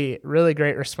really, really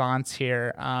great response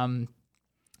here. It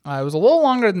was a little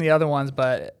longer than the other ones,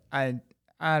 but I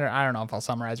don't know if I'll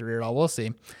summarize or read it all. We'll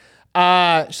see.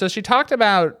 So she talked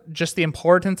about just the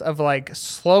importance of like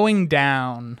slowing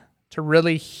down to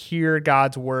really hear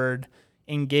God's word,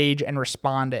 engage and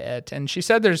respond to it. And she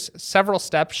said there's several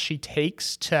steps she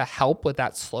takes to help with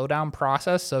that slowdown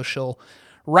process. So she'll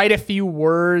write a few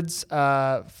words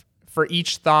for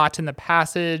each thought in the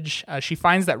passage. She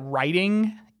finds that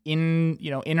writing in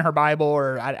her Bible,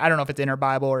 or I don't know if it's in her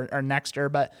Bible or next to her,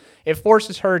 but it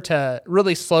forces her to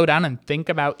really slow down and think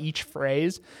about each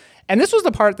phrase. And this was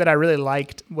the part that I really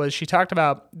liked, was she talked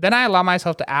about, then I allow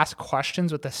myself to ask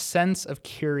questions with a sense of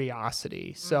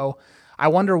curiosity. So I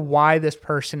wonder why this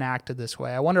person acted this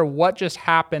way. I wonder what just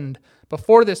happened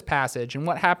before this passage and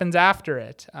what happens after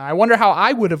it. I wonder how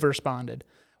I would have responded.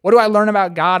 What do I learn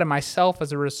about God and myself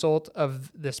as a result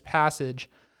of this passage?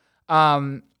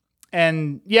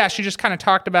 And yeah, she just kind of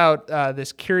talked about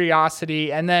this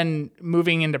curiosity, and then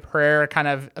moving into prayer, kind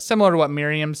of similar to what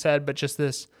Miriam said, but just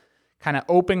this kind of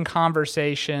open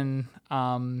conversation,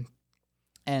 and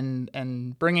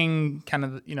bringing kind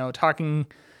of,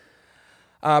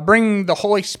 bringing the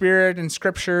Holy Spirit and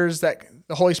scriptures, that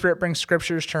the Holy Spirit brings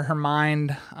scriptures to her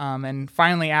mind, and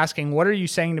finally asking, what are you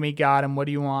saying to me, God, and what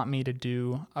do you want me to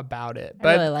do about it?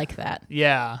 I really like that.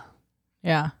 Yeah.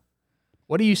 Yeah.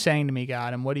 What are you saying to me,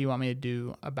 God, and what do you want me to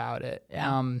do about it?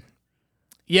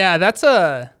 Yeah. That's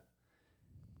a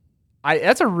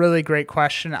really great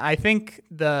question. I think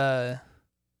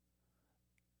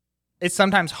it's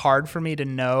sometimes hard for me to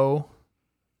know,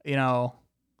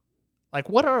 like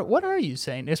what are you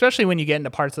saying? Especially when you get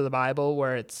into parts of the Bible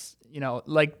where it's,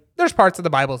 like there's parts of the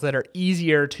Bible that are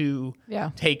easier to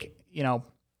take,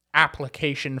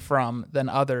 application from than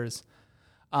others.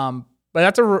 But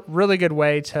that's a really good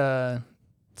way to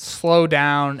slow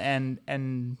down,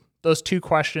 and those two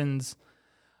questions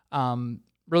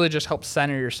really just help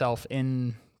center yourself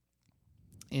in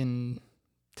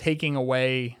taking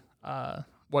away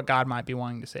what God might be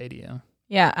wanting to say to you.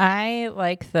 Yeah, I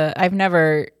like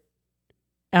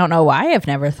I don't know why I've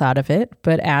never thought of it,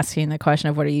 but asking the question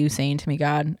of what are you saying to me,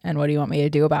 God, and what do you want me to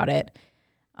do about it?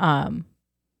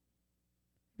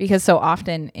 Because so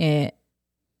often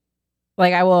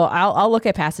I'll look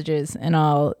at passages and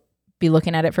I'll be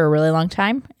looking at it for a really long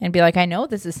time and be like, I know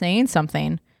this is saying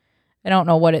something. I don't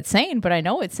know what it's saying, but I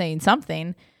know it's saying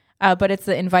something. But it's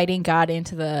the inviting God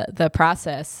into the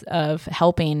process of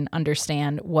helping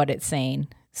understand what it's saying.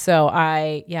 So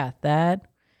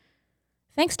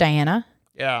thanks, Diana.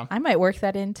 Yeah. I might work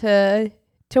that into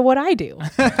what I do.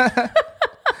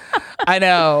 I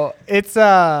know. It's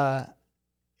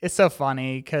so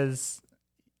funny because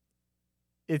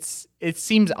it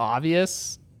seems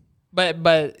obvious,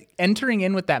 but entering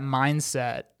in with that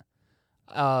mindset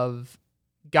of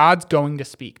God's going to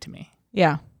speak to me.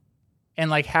 Yeah. And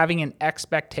like having an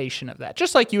expectation of that.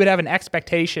 Just like you would have an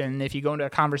expectation if you go into a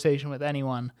conversation with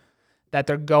anyone that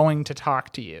they're going to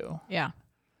talk to you. Yeah.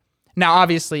 Now,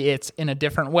 obviously, it's in a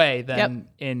different way than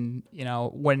in,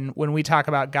 when we talk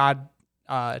about God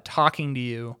talking to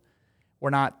you, we're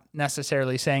not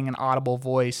necessarily saying an audible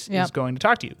voice is going to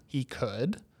talk to you. He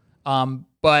could,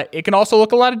 but it can also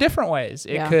look a lot of different ways.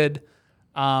 It could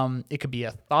be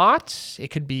a thought. It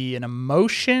could be an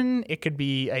emotion. It could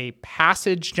be a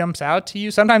passage jumps out to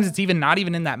you. Sometimes it's even not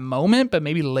even in that moment, but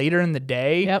maybe later in the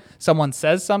day, someone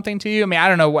says something to you. I mean, I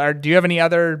don't know. Do you have any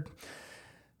other...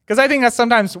 Because I think that's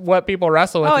sometimes what people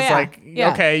wrestle with.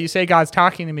 Okay, you say God's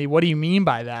talking to me. What do you mean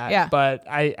by that? Yeah. But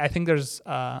I think there's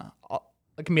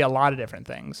it can be a lot of different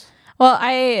things. Well,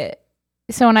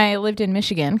 so when I lived in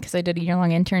Michigan, because I did a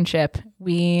year-long internship,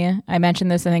 I mentioned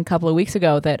this I think a couple of weeks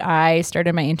ago that I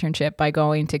started my internship by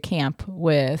going to camp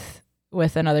with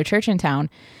another church in town,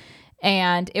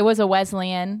 and it was a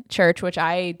Wesleyan church, which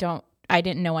I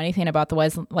didn't know anything about the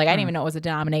Wesleyan. I didn't even know it was a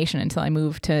denomination until I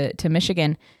moved to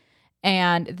Michigan.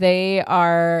 And they're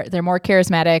more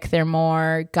charismatic. They're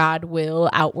more God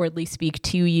will outwardly speak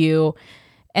to you.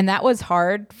 And that was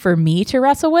hard for me to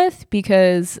wrestle with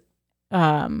because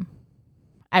I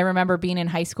remember being in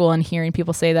high school and hearing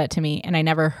people say that to me, and I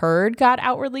never heard God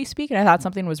outwardly speak, and I thought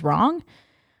something was wrong.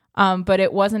 But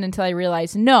it wasn't until I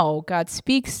realized, no, God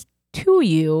speaks to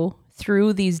you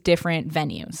through these different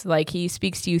venues. Like he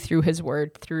speaks to you through his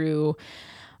word, through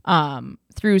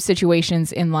through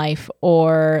situations in life,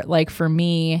 or like for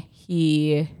me,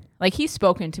 he's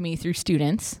spoken to me through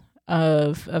students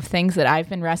of things that I've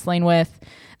been wrestling with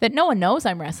that no one knows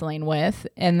I'm wrestling with.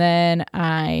 And then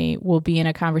I will be in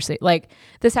a conversation. Like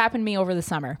this happened to me over the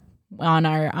summer on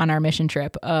our mission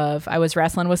trip of I was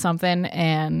wrestling with something,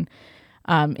 and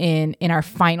in our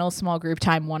final small group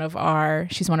time,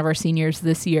 she's one of our seniors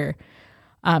this year.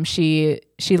 She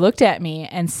looked at me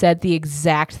and said the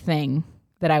exact thing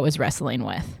that I was wrestling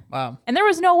with. Wow. And there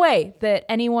was no way that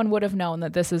anyone would have known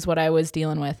that this is what I was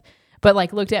dealing with, but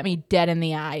like looked at me dead in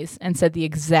the eyes and said the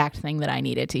exact thing that I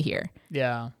needed to hear.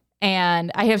 Yeah.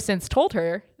 And I have since told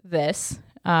her this.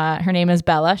 Her name is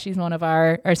Bella. She's one of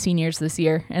our seniors this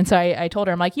year. And so I told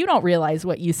her, I'm like, you don't realize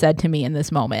what you said to me in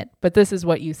this moment, but this is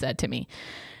what you said to me.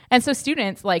 And so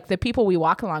students, like the people we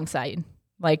walk alongside,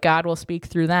 like God will speak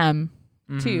through them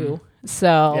too.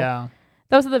 So Yeah.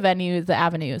 those are the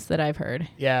avenues that I've heard.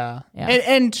 Yeah. Yeah.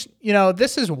 And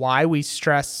this is why we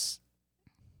stress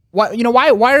why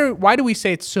do we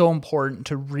say it's so important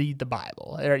to read the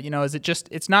Bible? Or, is it just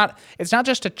it's not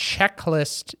just a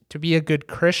checklist to be a good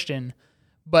Christian,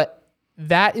 but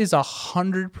that is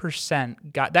 100%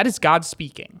 God. That is God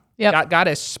speaking. Yep. God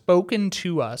has spoken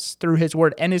to us through his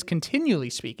word and is continually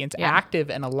speaking. It's active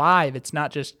and alive. It's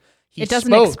not just he It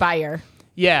doesn't spoke. expire.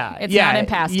 Yeah. It's not in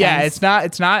past Yeah, tense.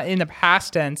 it's not in the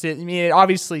past tense. It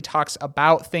obviously talks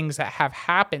about things that have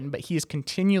happened, but he is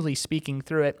continually speaking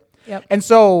through it. Yep. And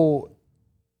so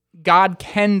God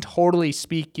can totally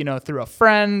speak, through a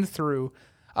friend, through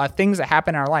things that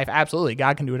happen in our life. Absolutely.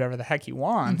 God can do whatever the heck he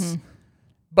wants. Mm-hmm.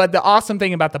 But the awesome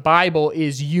thing about the Bible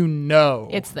is,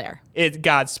 It's there. it's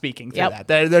God speaking through Yep.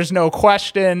 that. There's no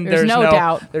question. There's no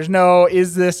doubt. There's no,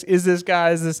 is this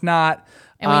God? Is this not?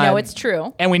 And we know it's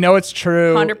true. And we know it's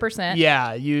true. 100%.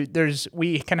 Yeah.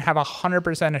 We can have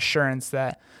 100% assurance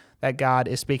that God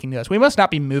is speaking to us. We must not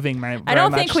be moving very I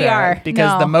don't much think we there, are,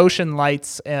 because no. the motion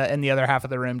lights in the other half of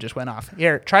the room just went off.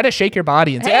 Here, try to shake your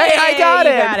body and say, hey, I got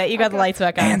You it. got it. You got the lights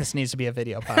back Man, on. this needs to be a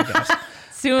video podcast.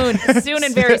 Soon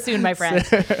and very soon, my friend.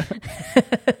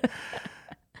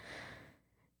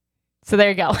 So there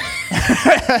you go.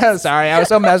 Sorry, I was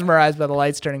so mesmerized by the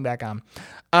lights turning back on.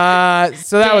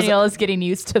 So that Daniel is getting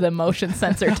used to the motion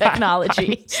sensor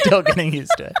technology. still getting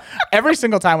used to it. Every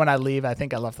single time when I leave, I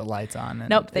think I left the lights on. And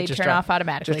Nope, they it just turn off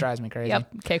automatically. Just drives me crazy. Yep.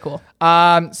 Okay, cool.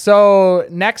 So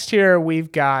next here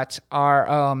we've got our.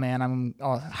 Oh man, I'm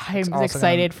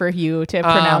excited for you to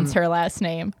pronounce her last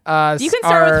name. You can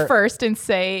start our, with first and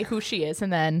say who she is,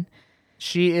 and then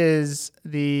she is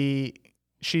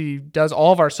she does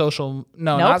all of our social.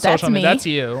 No, Nope, not that's social media. me. That's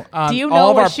you. Do you all know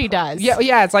of what our, she does?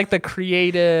 Yeah. It's like the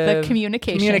creative, The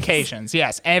communications. Communications.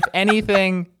 Yes. If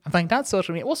anything, I'm like not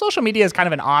social media. Well, social media is kind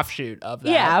of an offshoot of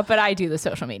that. Yeah, but I do the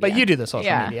social media. But you do the social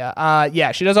Yeah.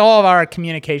 media. She does all of our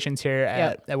communications here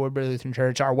Yep. at Woodbury Lutheran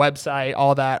Church, our website,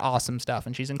 all that awesome stuff.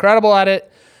 And she's incredible at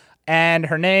it. And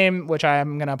her name, which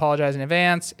I'm going to apologize in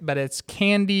advance, but it's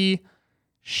Candy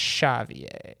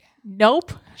Xavier.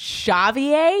 Nope.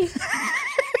 Xavier?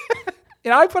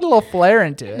 I put a little flair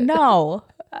into it. No.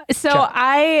 So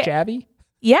Javi?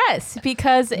 Yes,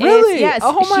 because Really? yes.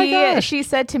 Oh my gosh. She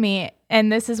said to me,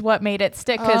 and this is what made it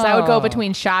stick, because I would go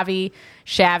between Shavy,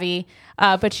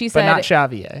 but she said But not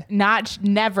Xavier.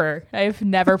 never. I've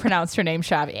never pronounced her name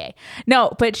Xavier.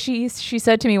 No, but she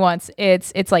said to me once,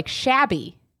 it's like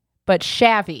shabby, but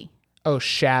shavy. Oh,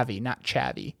 Shavy, not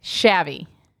Chavy. Shavy.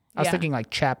 I was Yeah. thinking like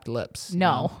chapped lips.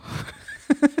 No.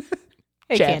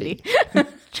 Hey, Chavy. Candy.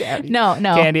 Chavy. No.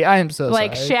 Candy, I am so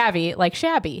Like sorry. shabby, like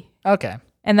shabby. Okay.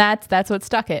 And that's what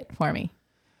stuck it for me.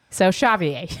 So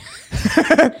Xavier.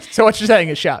 So what you're saying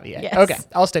is Xavier. Yes. Okay,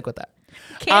 I'll stick with that.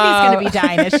 Candy's going to be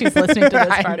dying as she's listening to this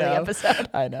I part of the know. episode.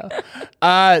 I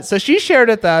know. So she shared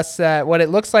with us that what it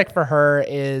looks like for her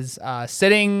is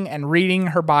sitting and reading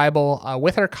her Bible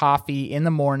with her coffee in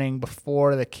the morning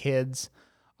before the kids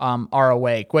are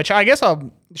awake, which I guess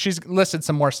she's listed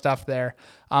some more stuff there.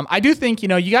 I do think,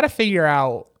 you got to figure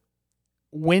out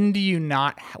when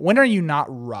are you not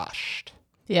rushed?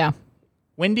 Yeah.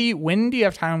 When do you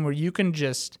have time where you can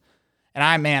just, and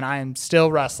I'm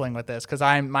still wrestling with this because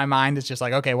my mind is just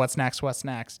like, okay, what's next?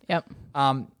 Yep.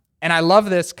 And I love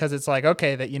this because it's like,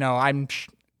 okay, that, I'm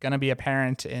going to be a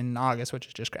parent in August, which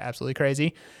is just absolutely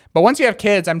crazy. But once you have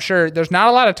kids, I'm sure there's not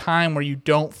a lot of time where you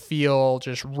don't feel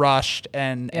just rushed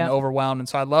and overwhelmed. And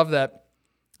so I love that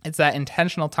it's that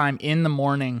intentional time in the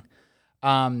morning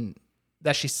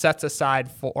that she sets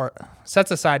aside for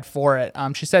it.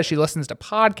 She says she listens to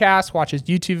podcasts, watches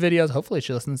YouTube videos. Hopefully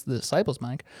she listens to the Disciples,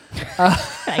 Mike.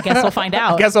 I guess we'll find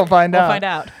out. We'll find out. We'll find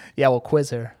out. Yeah, we'll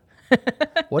quiz her.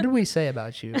 What did we say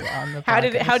about you on the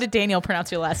podcast? How did Daniel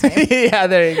pronounce your last name? Yeah,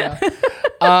 there you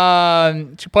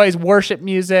go. She plays worship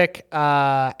music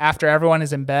after everyone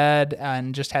is in bed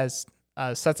and just has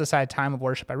sets aside time of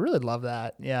worship. I really love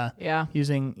that. Yeah. Yeah.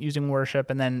 Using worship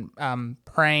and then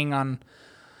praying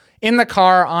in the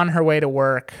car on her way to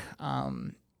work.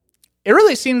 It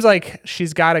really seems like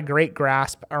she's got a great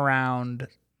grasp around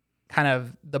kind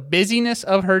of the busyness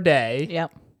of her day.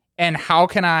 Yep. And how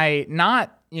can I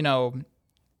not,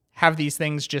 have these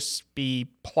things just be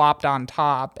plopped on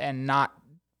top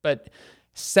but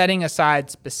setting aside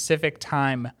specific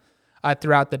time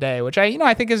throughout the day, which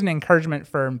I think is an encouragement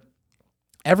for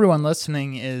everyone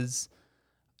listening is,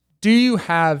 do you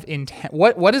have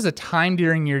what is a time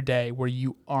during your day where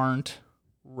you aren't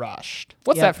rushed?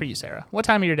 What's that for you, Sarah? What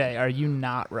time of your day are you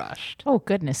not rushed? Oh,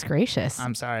 goodness gracious.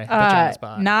 I'm sorry. Put you on the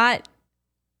spot. Not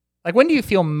like, when do you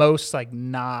feel most like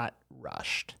not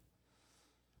rushed?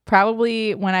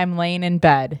 probably when I'm laying in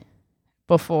bed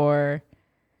before.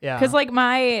 Yeah. Because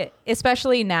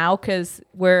especially now, because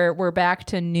we're back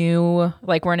to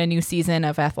we're in a new season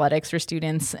of athletics for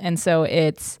students. And so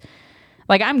it's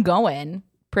like I'm going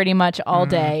pretty much all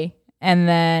day. And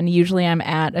then usually I'm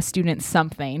at a student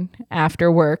something after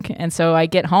work. And so I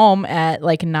get home at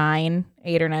 8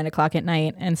 or 9 o'clock at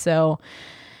night. And so,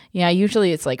 yeah,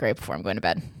 usually it's right before I'm going to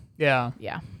bed. Yeah.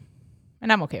 Yeah.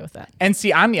 And I'm okay with that. And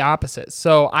see, I'm the opposite.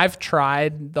 So I've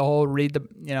tried the whole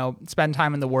spend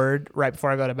time in the Word right before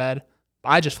I go to bed.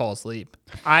 I just fall asleep.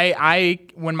 I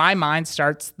when my mind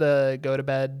starts the go to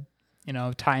bed,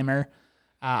 timer,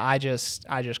 I just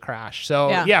crash. So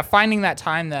yeah, finding that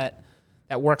time that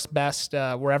works best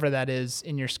wherever that is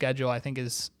in your schedule, I think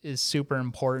is super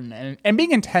important, and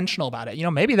being intentional about it.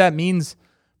 Maybe that means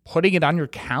putting it on your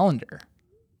calendar.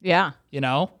 Yeah.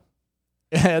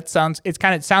 It sounds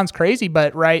crazy,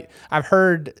 but right, I've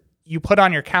heard you put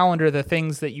on your calendar the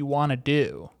things that you want to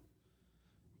do.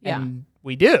 Yeah. And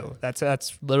we do. That's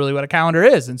literally what a calendar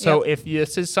is. And so if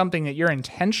this is something that you're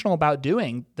intentional about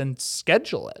doing, then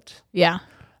schedule it. Yeah.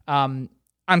 I'm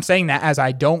saying that as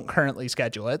I don't currently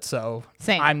schedule it. So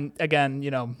Same. I'm, again,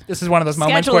 this is one of those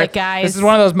moments Schedule it, guys. This is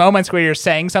one of those moments where you're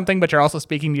saying something, but you're also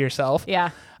speaking to yourself.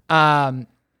 Yeah. But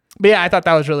yeah, I thought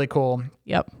that was really cool.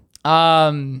 Yep.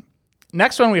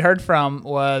 Next one we heard from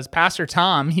was Pastor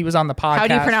Tom. He was on the podcast. How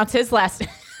do you pronounce his last name?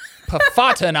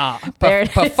 Pafatana. There it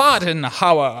is.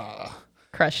 Pafatanhawa.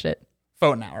 Crushed it.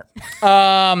 Fotenauer.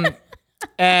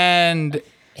 And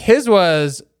his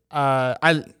was,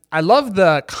 I love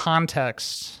the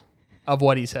context of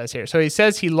what he says here. So he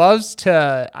says he loves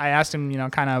to, I asked him,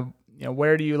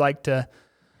 where do you like to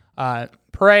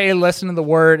pray, listen to the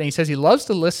Word? And he says he loves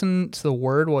to listen to the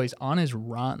Word while he's on his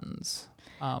runs.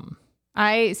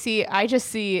 I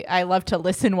love to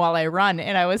listen while I run,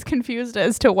 and I was confused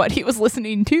as to what he was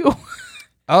listening to.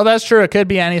 Oh, that's true. It could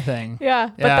be anything. Yeah,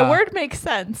 but the Word makes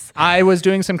sense. I was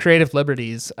doing some creative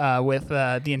liberties with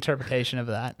the interpretation of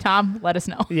that. Tom, let us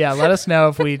know. Yeah, let us know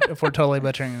if we're totally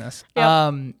butchering this.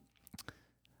 Yep.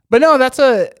 But no,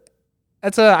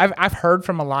 I've heard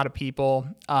from a lot of people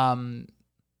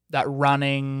that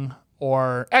running,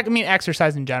 or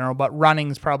exercise in general, but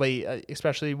running is probably,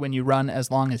 especially when you run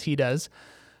as long as he does.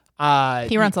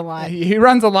 He runs a lot. He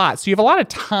runs a lot, so you have a lot of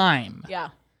time. Yeah.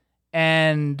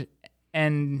 And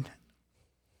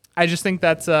I just think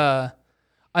that's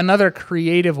another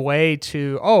creative way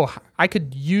to, I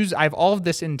have all of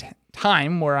this in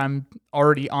time where I'm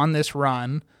already on this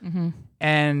run,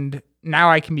 and now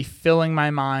I can be filling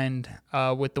my mind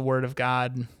with the Word of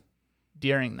God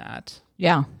during that.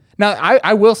 Yeah. Now,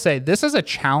 I will say this is a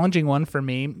challenging one for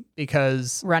me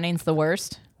because running's the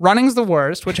worst,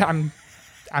 which I'm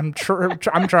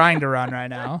trying to run right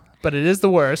now, but it is the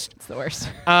worst. It's the worst.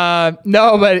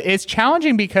 No, but it's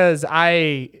challenging because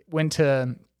I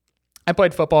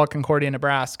played football at Concordia,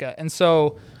 Nebraska. And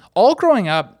so all growing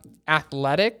up,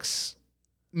 athletics,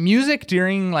 music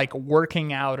during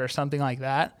working out or something like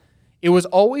that, it was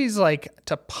always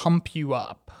to pump you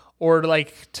up or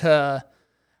to,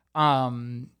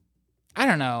 I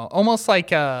don't know, almost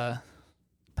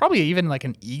probably even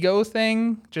an ego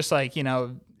thing, just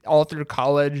all through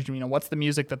college, what's the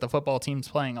music that the football team's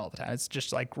playing all the time? It's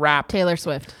just rap. Taylor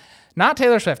Swift. Not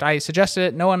Taylor Swift. I suggested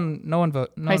it. No one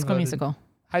voted. High School Musical.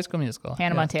 High School Musical.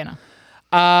 Hannah Montana.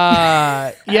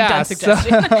 Yeah. Done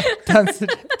suggesting.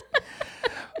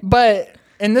 But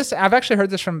in this, I've actually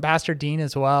heard this from Pastor Dean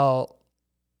as well,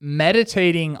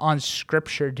 meditating on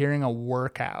scripture during a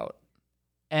workout.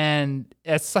 And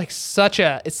it's such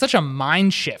a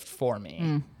mind shift for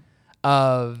me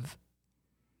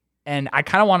and I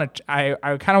kind of want to, I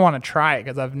kind of want to try it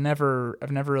because I've never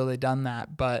really done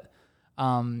that. But,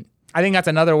 I think that's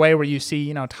another way where you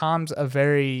see, Tom's a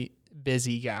very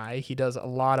busy guy. He does a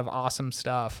lot of awesome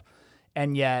stuff,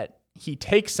 and yet he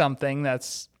takes something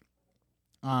that's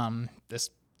this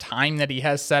time that he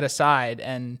has set aside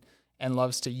and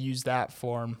loves to use that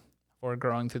for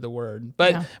growing through the word.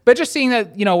 But just seeing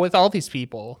that, with all these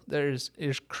people, there's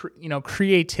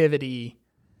creativity.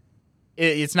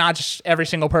 It's not just every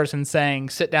single person saying,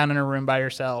 sit down in a room by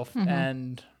yourself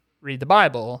and read the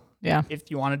Bible. Yeah. If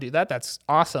you want to do that, that's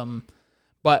awesome.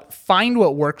 But find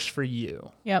what works for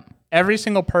you. Yep. Every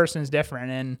single person is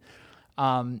different.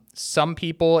 And some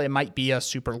people, it might be a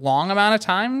super long amount of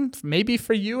time. Maybe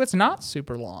for you, it's not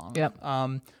super long. Yep.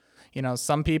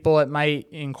 Some people, it might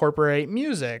incorporate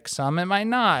music. Some it might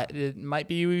not. It might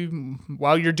be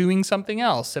while you're doing something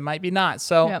else. It might be not.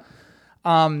 So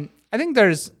I think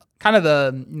there's kind of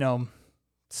the,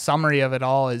 summary of it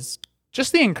all is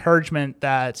just the encouragement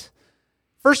that,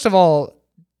 first of all,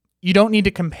 you don't need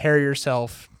to compare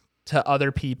yourself to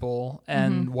other people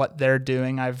and what they're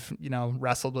doing. I've,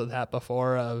 wrestled with that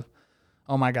before of,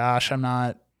 oh my gosh, I'm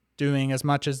not doing as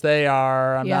much as they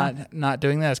are. I'm not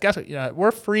doing this. Guess what?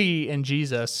 We're free in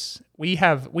Jesus. We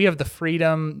have the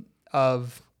freedom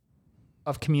of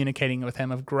communicating with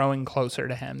him, of growing closer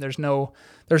to him. There's no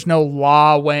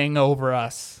law weighing over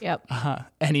us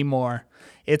anymore.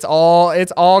 It's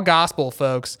all gospel,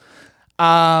 folks.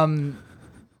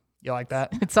 You like that?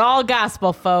 It's all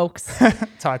gospel, folks.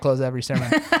 That's how I close every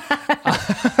sermon.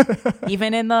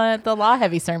 Even in the law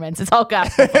heavy sermons, it's all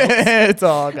gospel, folks. It's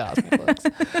all gospel, folks.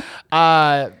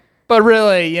 But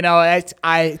really,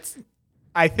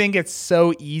 I think it's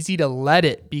so easy to let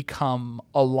it become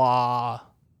a law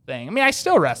thing. I mean, I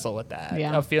still wrestle with that.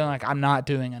 Feeling like I'm not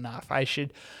doing enough. I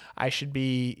should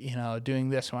be, doing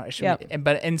this one.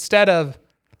 But instead of,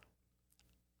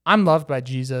 I'm loved by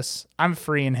Jesus, I'm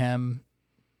free in him,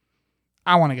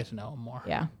 I want to get to know him more.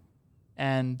 Yeah.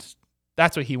 And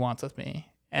that's what he wants with me.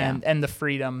 And the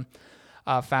freedom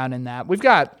found in that. We've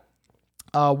got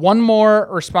one more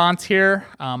response here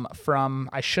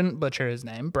from, I shouldn't butcher his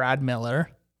name, Brad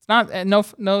Miller. It's not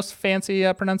no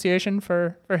fancy pronunciation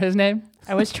for his name.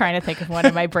 I was trying to think of one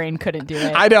and my brain couldn't do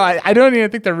it. I know. I don't even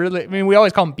think they're really, we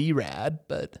always call him B-Rad,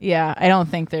 but. Yeah, I don't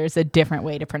think there's a different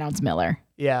way to pronounce Miller.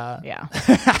 Yeah. Yeah.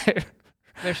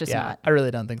 There's just not. I really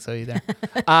don't think so either.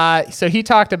 So he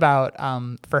talked about,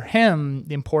 for him,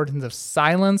 the importance of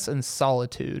silence and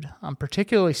solitude,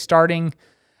 particularly starting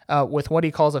with what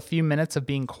he calls a few minutes of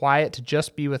being quiet to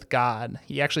just be with God.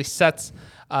 He actually sets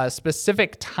a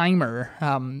specific timer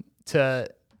to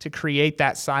create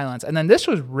that silence. And then this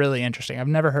was really interesting. I've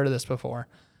never heard of this before,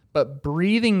 but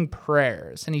breathing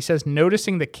prayers. And he says,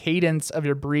 noticing the cadence of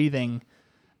your breathing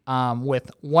with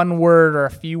one word or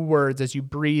a few words as you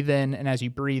breathe in and as you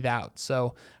breathe out.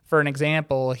 So for an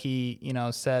example, he,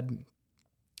 said,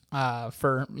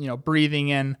 for, breathing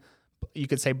in, you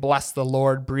could say, bless the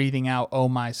Lord, breathing out, oh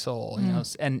my soul,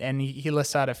 and he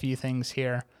lists out a few things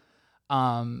here.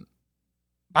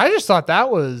 I just thought that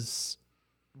was,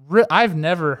 I've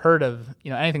never heard of,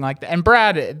 anything like that. And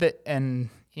Brad and,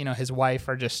 his wife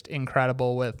are just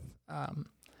incredible with,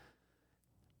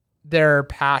 their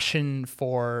passion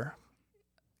for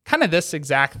kind of this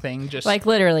exact thing. Just like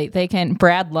literally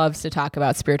Brad loves to talk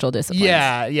about spiritual disciplines.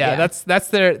 Yeah. That's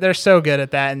they're so good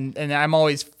at that. And I'm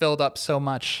always filled up so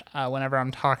much whenever I'm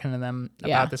talking to them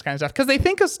about this kind of stuff. Cause they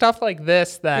think of stuff like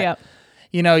this that,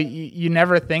 you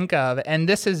never think of. And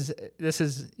this is,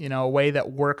 a way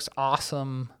that works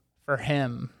awesome for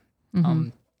him. Mm-hmm.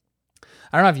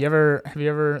 I don't know. Have you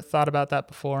ever thought about that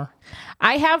before?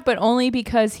 I have, but only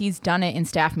because he's done it in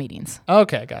staff meetings.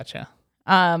 Okay, gotcha.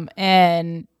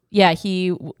 And yeah,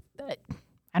 I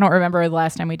don't remember the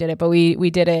last time we did it, but we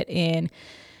did it in,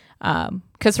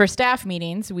 because for staff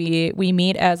meetings, we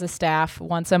meet as a staff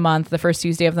once a month, the first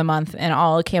Tuesday of the month, and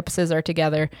all campuses are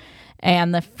together.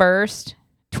 And the first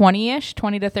 20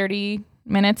 to 30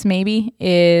 minutes maybe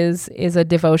is a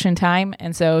devotion time.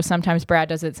 And so sometimes Brad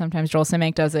does it, sometimes Joel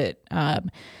Simic does it.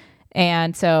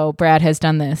 And so Brad has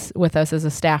done this with us as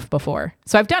a staff before.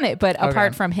 So I've done it, but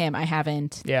apart from him, I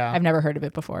haven't. Yeah. I've never heard of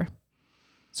it before.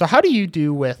 So how do you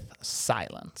do with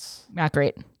silence? Not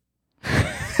great. Do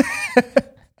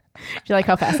you like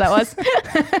how fast that was?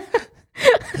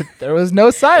 There was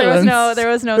no silence. There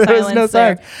was no silence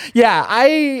there. Yeah,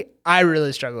 I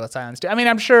really struggle with silence too. I mean,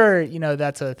 I'm sure,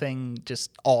 that's a thing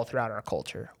just all throughout our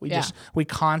culture. We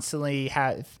constantly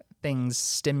have things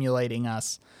stimulating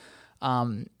us.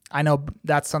 I know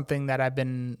that's something that I've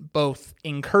been both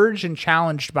encouraged and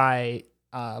challenged by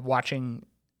watching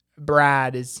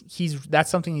Brad. That's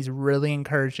something he's really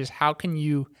encouraged, is how can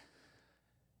you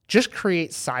just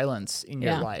create silence in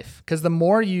your Yeah. life. Because the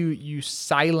more you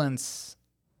silence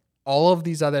all of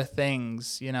these other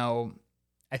things, you know,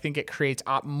 I think it creates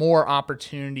more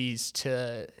opportunities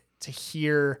to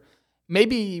hear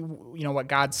maybe, you know, what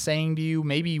God's saying to you,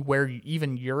 maybe where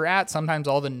even you're at. Sometimes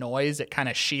all the noise, it kind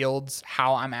of shields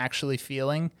how I'm actually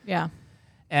feeling. Yeah.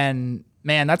 And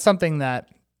man, that's something that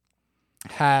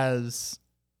has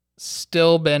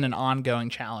still been an ongoing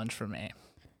challenge for me.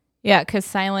 Yeah, because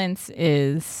silence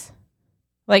is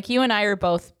like you and I are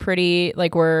both pretty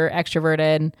like we're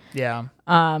extroverted. Yeah.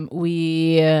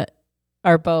 We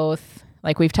are both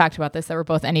like we've talked about this that we're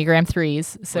both Enneagram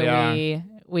 3s. So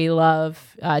we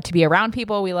love to be around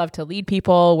people. We love to lead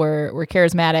people. We're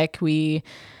charismatic. We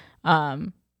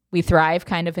thrive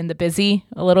kind of in the busy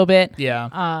a little bit.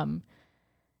 Yeah.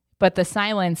 But the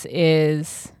silence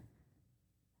is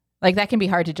like that can be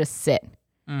hard to just sit.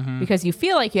 Because you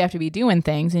feel like you have to be doing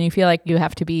things and you feel like you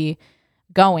have to be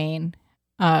going.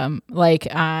 So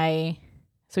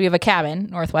we have a cabin,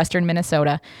 northwestern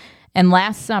Minnesota. And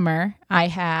last summer I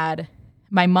had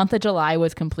my month of July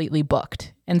was completely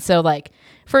booked. And so like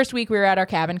first week we were at our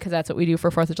cabin because that's what we do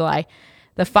for 4th of July.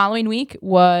 The following week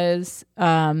was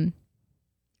Vacation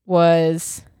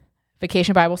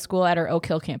Bible School at our Oak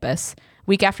Hill campus.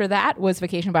 Week after that was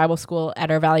Vacation Bible School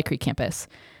at our Valley Creek campus.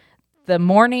 The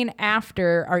morning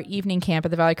after our evening camp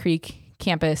at the Valley Creek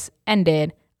campus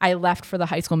ended, I left for the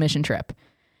high school mission trip.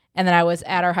 And then I was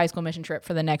at our high school mission trip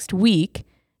for the next week,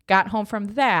 got home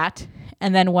from that,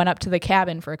 and then went up to the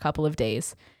cabin for a couple of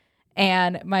days.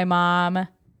 And my mom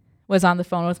was on the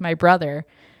phone with my brother,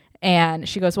 and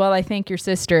she goes, well, I think your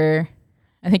sister's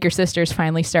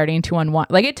finally starting to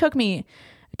unwind. Like it took me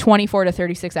 24 to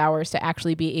 36 hours to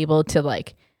actually be able to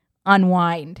like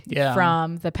unwind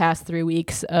from the past 3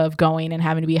 weeks of going and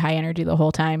having to be high energy the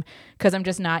whole time because I'm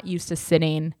just not used to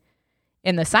sitting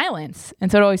in the silence.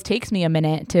 And so it always takes me a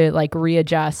minute to like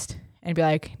readjust and be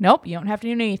like, nope, you don't have to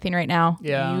do anything right now.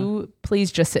 Yeah. You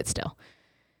please just sit still.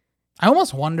 I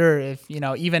almost wonder if, you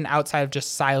know, even outside of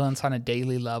just silence on a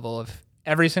daily level, if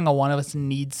every single one of us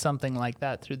needs something like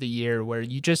that through the year where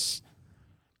you just,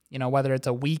 you know, whether it's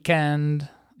a weekend,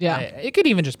 it could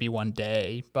even just be one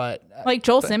day, but like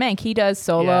Joel Simek, he does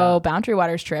solo Boundary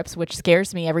Waters trips, which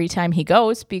scares me every time he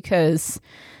goes because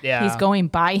he's going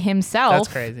by himself. That's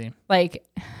crazy. Like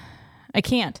I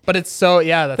can't. But it's so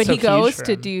that's but so he goes huge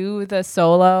to do the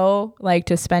solo, like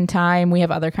to spend time. We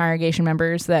have other congregation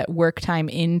members that work time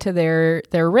into their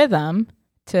rhythm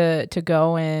to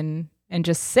go and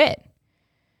just sit.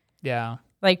 Yeah.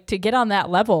 Like to get on that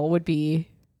level would be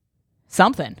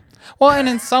something. Well, and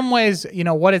in some ways, you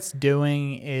know, what it's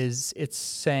doing is it's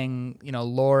saying, you know,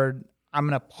 Lord, I'm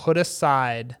going to put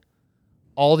aside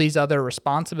all these other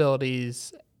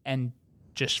responsibilities and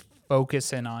just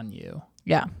focus in on you.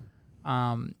 Yeah.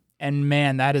 And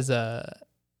man, that's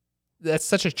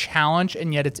such a challenge.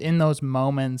 And yet it's in those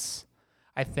moments,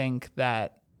 I think,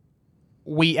 that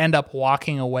we end up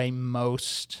walking away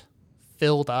most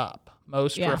filled up,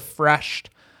 most refreshed.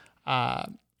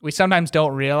 We sometimes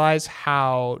don't realize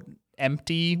how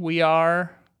empty we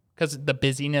are because the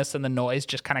busyness and the noise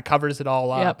just kind of covers it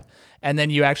all up. And then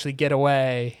you actually get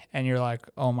away and you're like,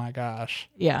 oh my gosh.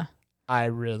 Yeah. I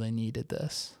really needed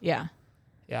this. Yeah.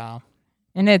 Yeah.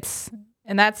 And that's,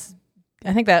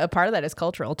 I think that a part of that is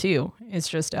cultural too. It's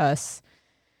just us.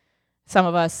 Some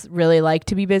of us really like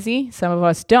to be busy. Some of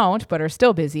us don't, but are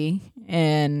still busy.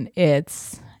 And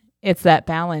it's that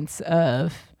balance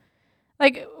of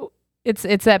like, it's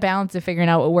that balance of figuring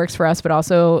out what works for us, but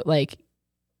also like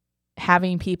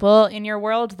having people in your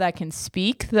world that can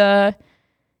speak hey,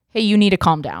 you need to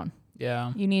calm down.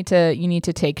 Yeah. You need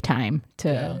to take time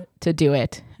to do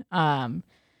it.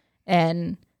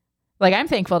 And like, I'm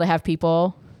thankful to have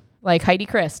people like Heidi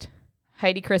Christ.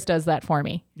 Heidi Christ does that for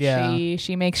me. Yeah.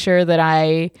 She makes sure that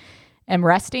I am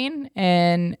resting,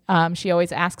 and she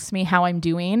always asks me how I'm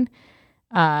doing.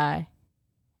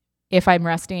 If I'm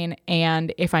resting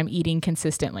and if I'm eating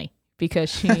consistently, because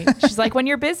she's like, when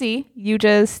you're busy, you're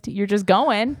just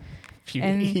going.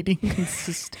 Eating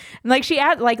consistent. And like she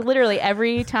like literally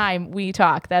every time we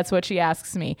talk, that's what she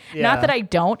asks me. Yeah. Not that I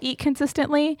don't eat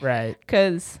consistently, Right?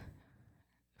 Because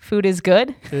food is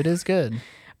good. Food is good.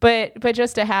 But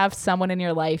just to have someone in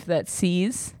your life that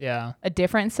sees a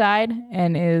different side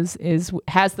and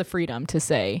has the freedom to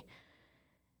say,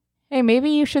 hey, maybe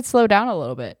you should slow down a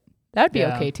little bit. That would be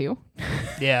okay too.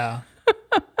 Yeah.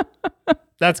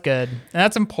 That's good. And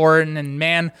that's important. And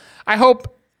man, I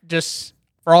hope just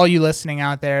for all you listening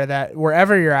out there that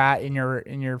wherever you're at in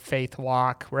your faith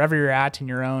walk, wherever you're at in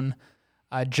your own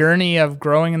journey of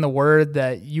growing in the Word,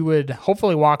 that you would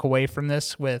hopefully walk away from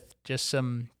this with just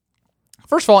some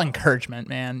first of all, encouragement,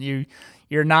 man.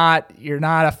 You're not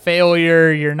a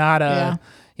failure. You're not a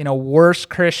worse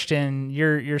Christian.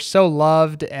 You're so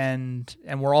loved, and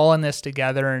we're all in this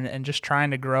together, and just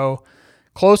trying to grow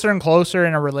closer and closer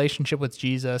in a relationship with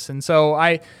Jesus. And so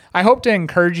I hope to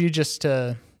encourage you just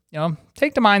to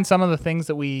take to mind some of the things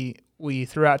that we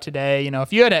threw out today.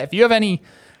 If you have any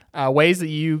ways that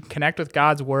you connect with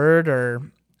God's word, or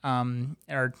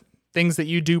things that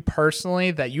you do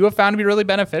personally that you have found to be really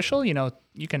beneficial,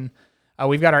 you can.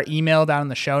 We've got our email down in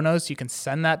the show notes. You can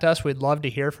send that to us. We'd love to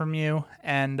hear from you.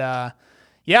 And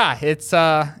it's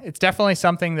definitely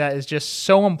something that is just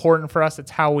so important for us.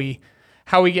 It's how we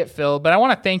get filled. But I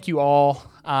want to thank you all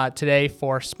today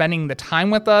for spending the time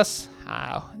with us.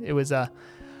 It was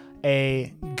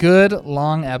a good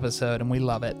long episode, and we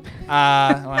love it.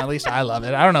 Well, at least I love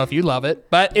it. I don't know if you love it,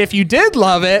 but if you did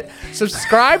love it,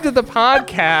 subscribe to the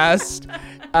podcast.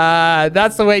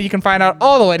 That's the way you can find out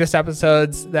all the latest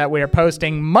episodes that we are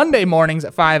posting Monday mornings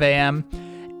at 5 a.m.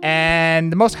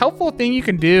 And the most helpful thing you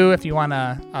can do if you want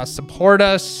to support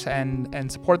us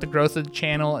and support the growth of the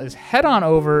channel is head on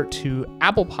over to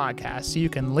Apple Podcasts. So you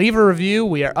can leave a review.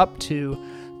 We are up to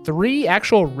 3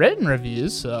 actual written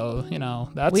reviews. So,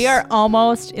 we are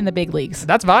almost in the big leagues.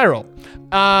 That's viral.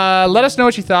 Let us know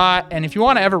what you thought. And if you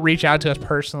want to ever reach out to us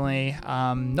personally,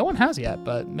 no one has yet,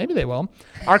 but maybe they will.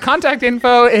 Our contact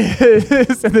info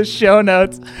is in the show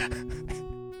notes,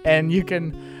 and you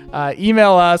can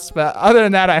email us. But other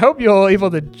than that, I hope you'll be able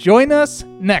to join us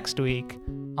next week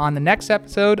on the next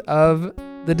episode of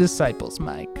The Disciples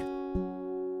Mic.